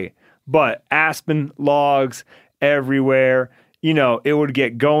whole way, but aspen logs everywhere. It would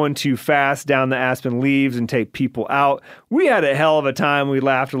get going too fast down the aspen leaves and take people out. We had a hell of a time. We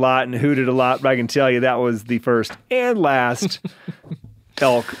laughed a lot and hooted a lot, but I can tell you that was the first and last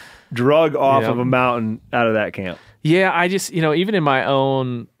elk drug off of a mountain out of that camp. Yeah, I just, even in my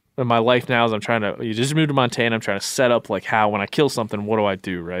life now, as you just moved to Montana, I'm trying to set up like how when I kill something, what do I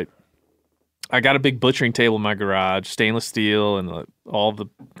do, right? I got a big butchering table in my garage, stainless steel, and all the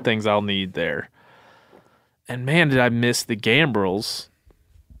things I'll need there. And man, did I miss the gambrels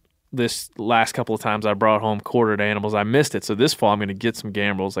this last couple of times I brought home quartered animals. I missed it. So this fall, I'm going to get some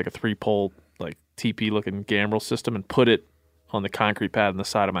gambrels, like a 3-pole, like TP-looking gambrel system, and put it on the concrete pad on the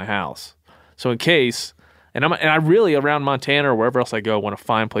side of my house. So in case... And I really, around Montana or wherever else I go, want to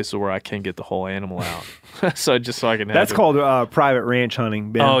find places where I can get the whole animal out. so I can have That's called private ranch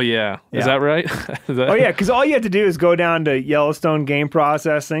hunting, Ben. Oh, yeah. Is that right? Oh, yeah, because all you have to do is go down to Yellowstone Game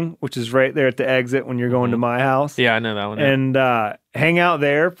Processing, which is right there at the exit when you're going to my house. Yeah, I know that one. And hang out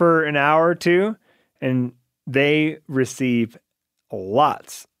there for an hour or two, and they receive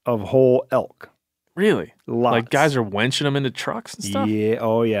lots of whole elk. Really? Lots. Like guys are wenching them into trucks and stuff? Yeah,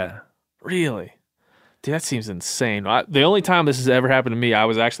 oh, yeah. Really? Dude, that seems insane. The only time this has ever happened to me, I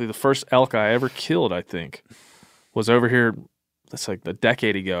was actually the first elk I ever killed, I think, was over here, that's like a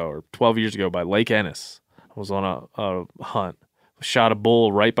decade ago or 12 years ago by Lake Ennis. I was on a hunt. Shot a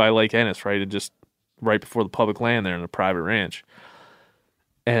bull right by Lake Ennis, right before the public land there in a private ranch.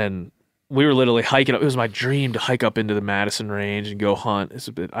 And we were literally hiking up. It was my dream to hike up into the Madison Range and go hunt.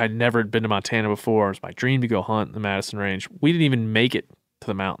 I'd never been to Montana before. It was my dream to go hunt in the Madison Range. We didn't even make it to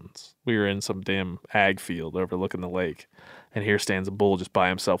the mountains. We were in some damn ag field overlooking the lake, and here stands a bull just by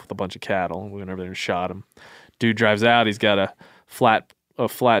himself with a bunch of cattle. And we went over there and shot him. Dude drives out. He's got a flat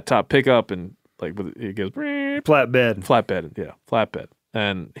top pickup, and like he goes flatbed,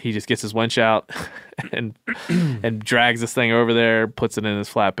 and he just gets his winch out and drags this thing over there, puts it in his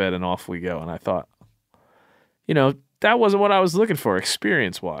flatbed, and off we go. And I thought, that wasn't what I was looking for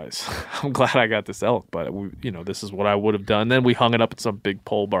experience-wise. I'm glad I got this elk, but this is what I would have done. Then we hung it up at some big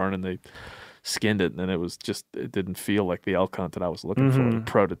pole barn, and they skinned it, and it didn't feel like the elk hunt that I was looking for, the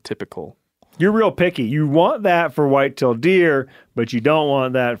prototypical. You're real picky. You want that for whitetail deer, but you don't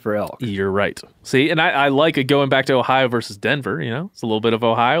want that for elk. You're right. See, and I like it going back to Ohio versus Denver. It's a little bit of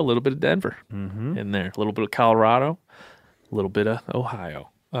Ohio, a little bit of Denver in there, a little bit of Colorado, a little bit of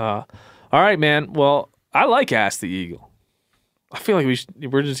Ohio. All right, man. Well, I like Ask the Eagle. I feel like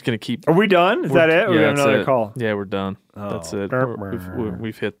we're just going to keep... Are we done? Is that it? Or we have another call? Yeah, we're done. That's it.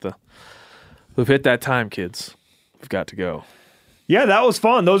 We've hit that time, kids. We've got to go. Yeah, that was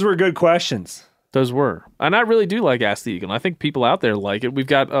fun. Those were good questions. Those were. And I really do like Ask the Eagle. And I think people out there like it. We've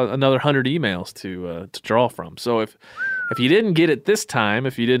got another 100 emails to draw from. So if you didn't get it this time,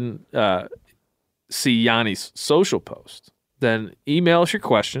 if you didn't see Yanni's social post, then email us your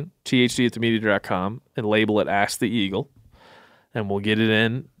question, thd@themedia.com, and label it Ask the Eagle. And we'll get it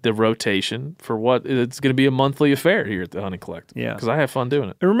in the rotation for what it's going to be a monthly affair here at the Hunting Collective. Yeah. Because I have fun doing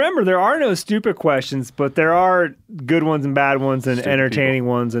it. And remember, there are no stupid questions, but there are good ones and bad ones and Stupid entertaining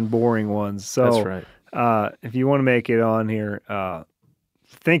ones and boring ones. So That's right. If you want to make it on here,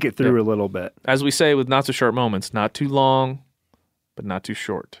 think it through a little bit. As we say with Not So Short Moments, not too long, but not too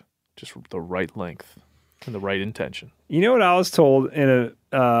short. Just the right length and the right intention. You know what I was told in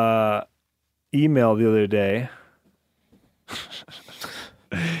a email the other day?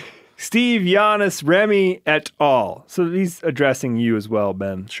 Steve, Janis, Remy, et al. So he's addressing you as well,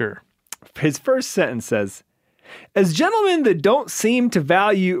 Ben. Sure. His first sentence says, as gentlemen that don't seem to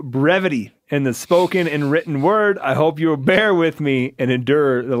value brevity in the spoken and written word, I hope you will bear with me and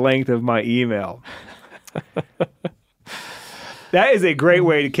endure the length of my email. That is a great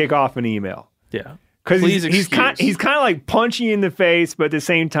way to kick off an email. Yeah. Because he's kind of like punching you in the face, but at the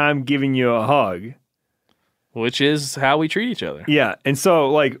same time giving you a hug. Which is how we treat each other. Yeah. And so,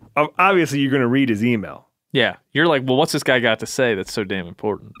 like, obviously you're going to read his email. Yeah. You're like, well, what's this guy got to say that's so damn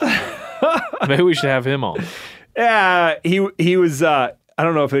important? Maybe we should have him on. Yeah. He was, I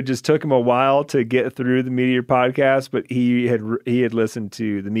don't know if it just took him a while to get through the Meteor podcast, but he had listened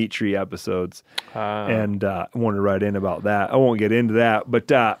to the Meat Tree episodes and wanted to write in about that. I won't get into that,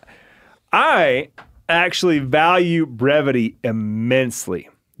 but I actually value brevity immensely.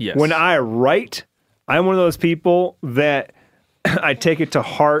 Yes. When I write, I'm one of those people that I take it to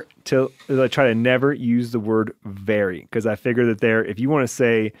heart to try to never use the word very, because I figure that if you want to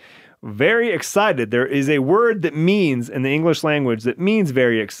say very excited, there is a word that means in the English language that means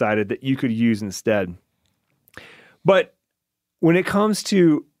very excited that you could use instead. But when it comes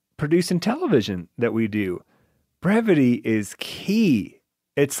to producing television that we do, brevity is key.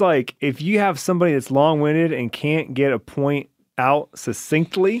 It's like if you have somebody that's long-winded and can't get a point out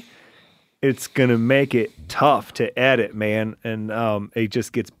succinctly, it's going to make it tough to edit, man. And it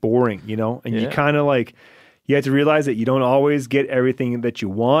just gets boring, you know? And you kind of like, you have to realize that you don't always get everything that you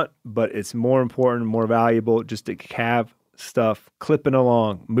want, but it's more important, more valuable just to have stuff clipping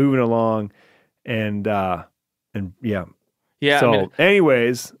along, moving along, and yeah. Yeah. So, I mean,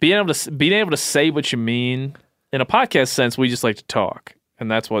 anyways, being able to say what you mean in a podcast sense, we just like to talk,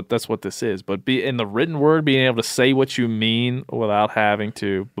 and that's what this is. But in the written word, being able to say what you mean without having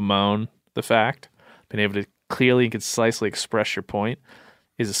to bemoan the fact, being able to clearly and concisely express your point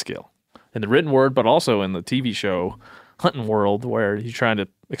is a skill. In the written word, but also in the TV show hunting world, where you're trying to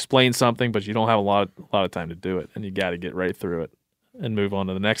explain something, but you don't have a lot of time to do it, and you got to get right through it and move on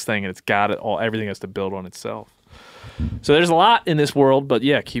to the next thing, and everything has to build on itself. So there's a lot in this world, but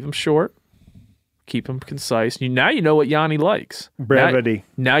yeah, keep them short, keep them concise. Now you know what Yanni likes. Brevity.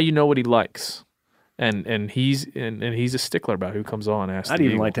 Now you know what he likes. And he's a stickler about who comes on. I'd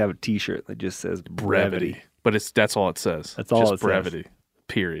even like to have a T-shirt that just says brevity. But that's all it says. That's all just it brevity. says.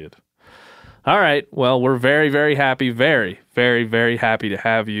 Period. All right. Well, we're very, very happy, very, very, very happy to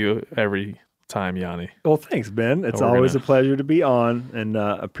have you every time, Yanni. Well, thanks, Ben. It's always a pleasure to be on, and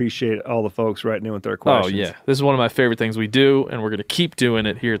appreciate all the folks writing in with their questions. Oh yeah, this is one of my favorite things we do, and we're going to keep doing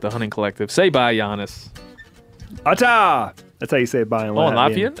it here at the Hunting Collective. Say bye, Janis. Ata! That's how you say bye in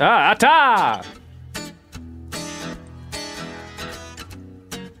Latvian. Ata!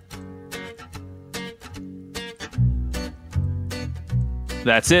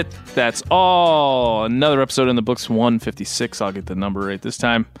 That's it. That's all. Another episode in the books, 156. I'll get the number right this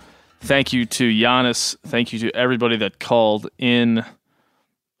time. Thank you to Janis. Thank you to everybody that called in.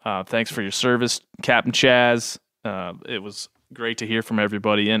 Thanks for your service, Captain Chaz. It was great to hear from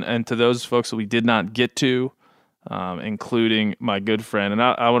everybody. And to those folks that we did not get to, including my good friend. And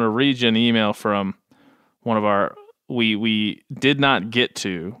I want to read you an email from one of our, we did not get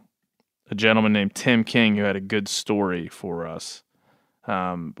to, a gentleman named Tim King who had a good story for us.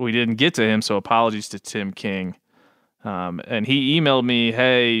 We didn't get to him, so apologies to Tim King. And he emailed me,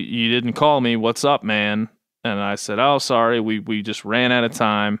 hey, you didn't call me. What's up, man? And I said, oh, sorry. We just ran out of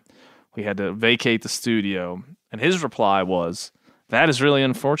time. We had to vacate the studio. And his reply was, that is really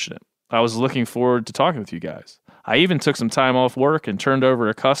unfortunate. I was looking forward to talking with you guys. I even took some time off work and turned over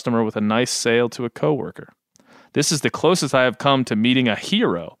a customer with a nice sale to a coworker. This is the closest I have come to meeting a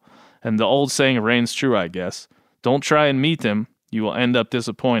hero. And the old saying reigns true, I guess. Don't try and meet them. You will end up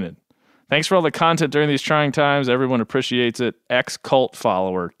disappointed. Thanks for all the content during these trying times. Everyone appreciates it. Ex-cult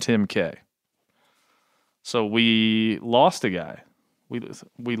follower, Tim K. So we lost a guy.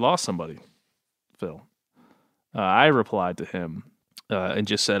 We lost somebody. Phil. I replied to him and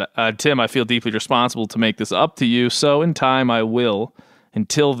just said, Tim, I feel deeply responsible to make this up to you, so in time I will.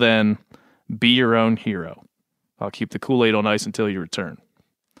 Until then, be your own hero. I'll keep the Kool-Aid on ice until you return.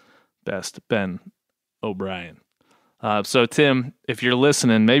 Best, Ben O'Brien. So, Tim, if you're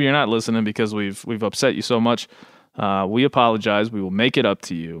listening, maybe you're not listening because we've upset you so much. We apologize. We will make it up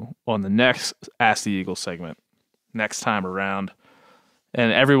to you on the next Ask the Eagle segment next time around.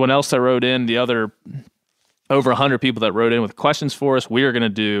 And everyone else that wrote in, the other over 100 people that wrote in with questions for us, we are going to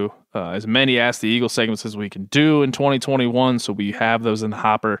do as many Ask the Eagle segments as we can do in 2021, so we have those in the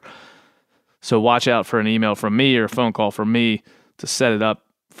hopper. So watch out for an email from me or a phone call from me to set it up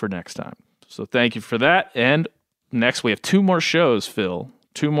for next time. So thank you for that. And next we have 2 more shows, Phil.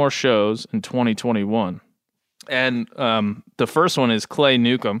 2 more shows in 2021. And the first one is Clay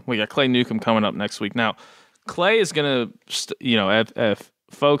Newcomb. We got Clay Newcomb coming up next week. Now, Clay is going to, if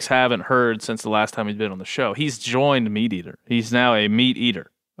folks haven't heard since the last time he's been on the show, he's joined Meat Eater. He's now a meat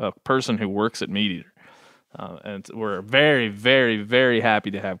eater, a person who works at Meat Eater. And we're very, very, very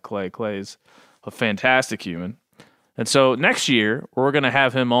happy to have Clay. Clay is a fantastic human. And so next year, we're going to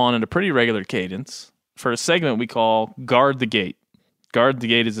have him on at a pretty regular cadence for a segment we call Guard the Gate. Guard the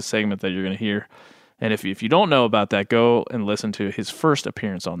Gate is a segment that you're going to hear. And if you don't know about that, go and listen to his first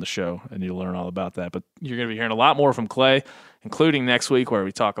appearance on the show, and you'll learn all about that. But you're going to be hearing a lot more from Clay, including next week where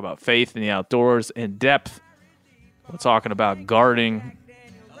we talk about faith in the outdoors in depth. We're talking about guarding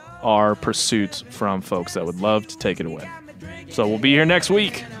our pursuits from folks that would love to take it away. So we'll be here next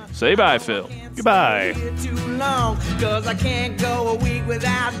week. Say bye, Phil. Goodbye. Too long, 'cause I can't go a week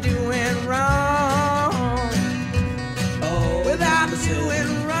without doing wrong. Oh, without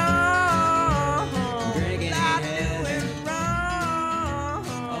doing wrong.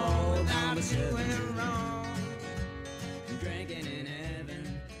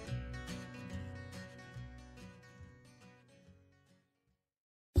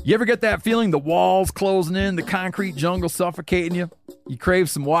 You ever get that feeling the walls closing in, the concrete jungle suffocating you? You crave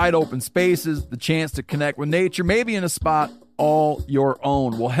some wide open spaces, the chance to connect with nature, maybe in a spot all your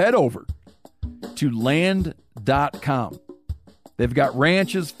own. Well, head over to land.com. They've got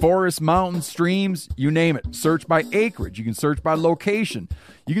ranches, forests, mountains, streams, you name it. Search by acreage. You can search by location.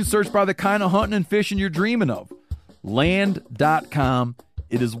 You can search by the kind of hunting and fishing you're dreaming of. Land.com.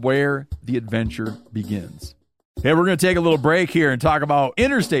 It is where the adventure begins. Hey, we're going to take a little break here and talk about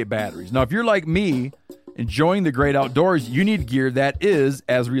interstate batteries. Now, if you're like me, enjoying the great outdoors, you need gear that is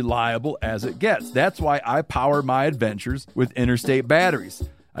as reliable as it gets. That's why I power my adventures with interstate batteries.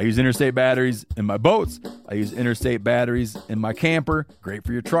 I use interstate batteries in my boats. I use interstate batteries in my camper. Great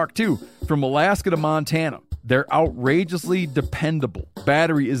for your truck, too. From Alaska to Montana, they're outrageously dependable.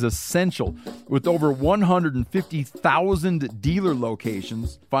 Battery is essential. With over 150,000 dealer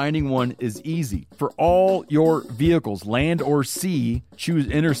locations, finding one is easy. For all your vehicles, land or sea, choose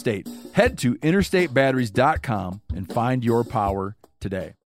Interstate. Head to interstatebatteries.com and find your power today.